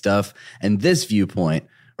sharing this stuff and this viewpoint,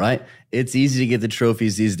 right? It's easy to get the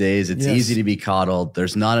trophies these days. It's easy to be coddled.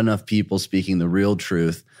 There's not enough people speaking the real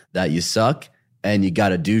truth that you suck and you got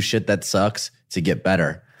to do shit that sucks to get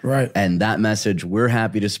better. Right. And that message we're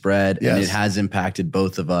happy to spread, and it has impacted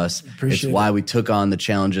both of us. It's why we took on the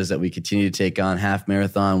challenges that we continue to take on. Half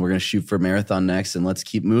marathon, we're going to shoot for marathon next, and let's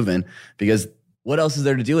keep moving, because what else is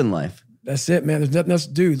there to do in life? That's it, man. There's nothing else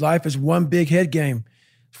to do. Life is one big head game.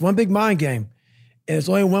 It's one big mind game. And there's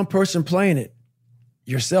only one person playing it,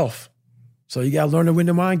 yourself. So you got to learn to win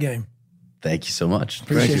the mind game. Thank you so much.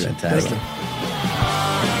 Appreciate you. Fantastic. Thank you.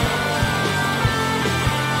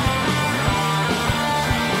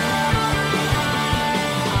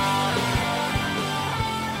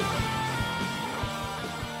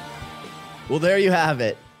 Well, there you have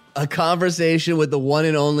it. A conversation with the one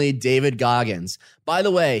and only David Goggins. By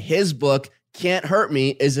the way, his book, Can't Hurt Me,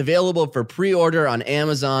 is available for pre-order on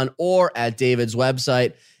Amazon or at David's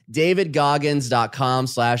website,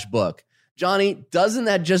 davidgoggins.com/book. Johnny, doesn't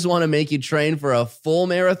that just want to make you train for a full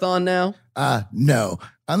marathon now? No,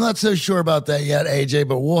 I'm not so sure about that yet, AJ,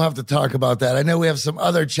 but we'll have to talk about that. I know we have some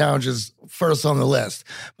other challenges first on the list,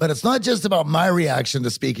 but it's not just about my reaction to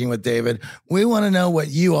speaking with David. We want to know what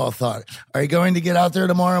you all thought. Are you going to get out there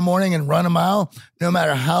tomorrow morning and run a mile, no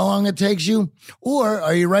matter how long it takes you? Or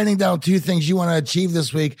are you writing down 2 things you want to achieve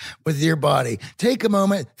this week with your body? Take a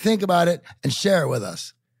moment, think about it, and share it with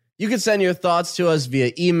us. You can send your thoughts to us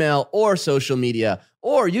via email or social media,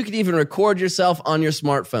 or you could even record yourself on your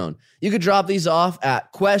smartphone. You could drop these off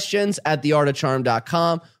at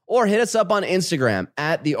questions@theartofcharm.com or hit us up on Instagram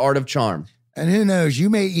 @theartofcharm. And who knows,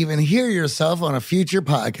 you may even hear yourself on a future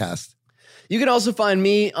podcast. You can also find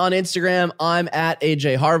me on Instagram. I'm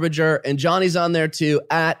 @AJ Harbinger, and Johnny's on there too,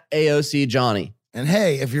 @AOC Johnny. And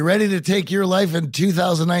hey, if you're ready to take your life in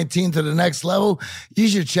 2019 to the next level, you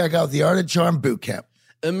should check out the Art of Charm Bootcamp.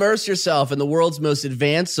 Immerse yourself in the world's most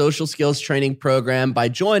advanced social skills training program by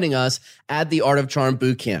joining us at the Art of Charm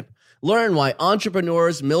Bootcamp. Learn why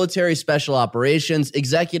entrepreneurs, military special operations,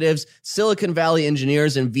 executives, Silicon Valley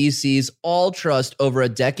engineers, and VCs all trust over a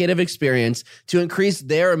decade of experience to increase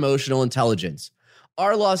their emotional intelligence.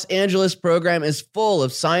 Our Los Angeles program is full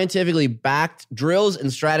of scientifically backed drills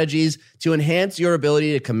and strategies to enhance your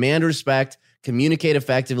ability to command respect, communicate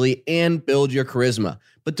effectively, and build your charisma.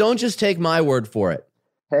 But don't just take my word for it.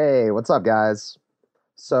 Hey, what's up, guys?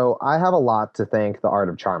 So I have a lot to thank the Art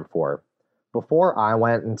of Charm for. Before I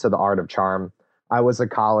went into the Art of Charm, I was a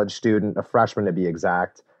college student, a freshman to be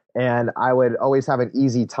exact, and I would always have an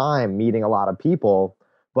easy time meeting a lot of people,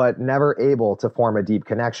 but never able to form a deep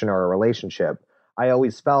connection or a relationship. I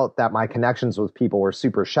always felt that my connections with people were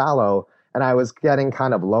super shallow, and I was getting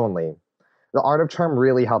kind of lonely. The Art of Charm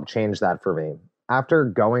really helped change that for me. After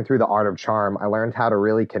going through the Art of Charm, I learned how to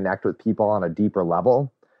really connect with people on a deeper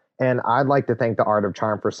level. And I'd like to thank the Art of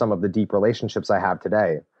Charm for some of the deep relationships I have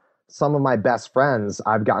today. Some of my best friends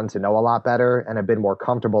I've gotten to know a lot better and have been more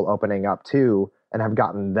comfortable opening up to, and have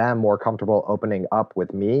gotten them more comfortable opening up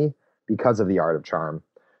with me because of the Art of Charm.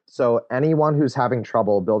 So anyone who's having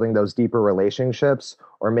trouble building those deeper relationships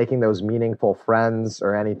or making those meaningful friends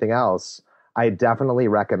or anything else, I definitely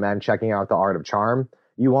recommend checking out the Art of Charm.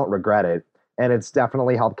 You won't regret it. And it's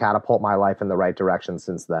definitely helped catapult my life in the right direction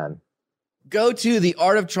since then. Go to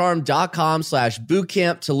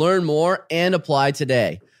theartofcharm.com/bootcamp to learn more and apply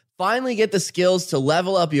today. Finally get the skills to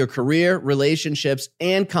level up your career, relationships,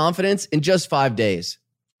 and confidence in just 5 days.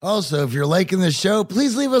 Also, if you're liking this show,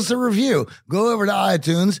 please leave us a review. Go over to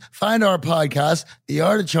iTunes, find our podcast, The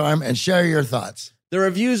Art of Charm, and share your thoughts. The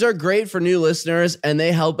reviews are great for new listeners, and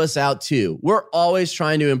they help us out too. We're always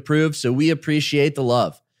trying to improve, so we appreciate the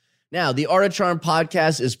love. Now, the Art of Charm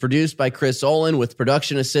podcast is produced by Chris Olin with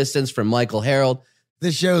production assistance from Michael Harold.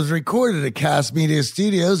 This show is recorded at Cast Media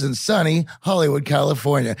Studios in sunny Hollywood,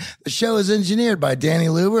 California. The show is engineered by Danny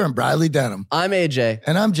Luber and Bradley Denham. I'm AJ.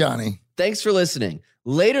 And I'm Johnny. Thanks for listening.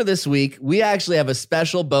 Later this week, we actually have a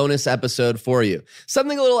special bonus episode for you.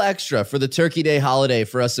 Something a little extra for the Turkey Day holiday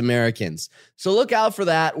for us Americans. So look out for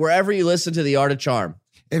that wherever you listen to The Art of Charm.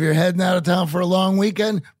 If you're heading out of town for a long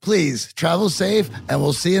weekend, please travel safe, and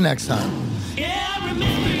we'll see you next time.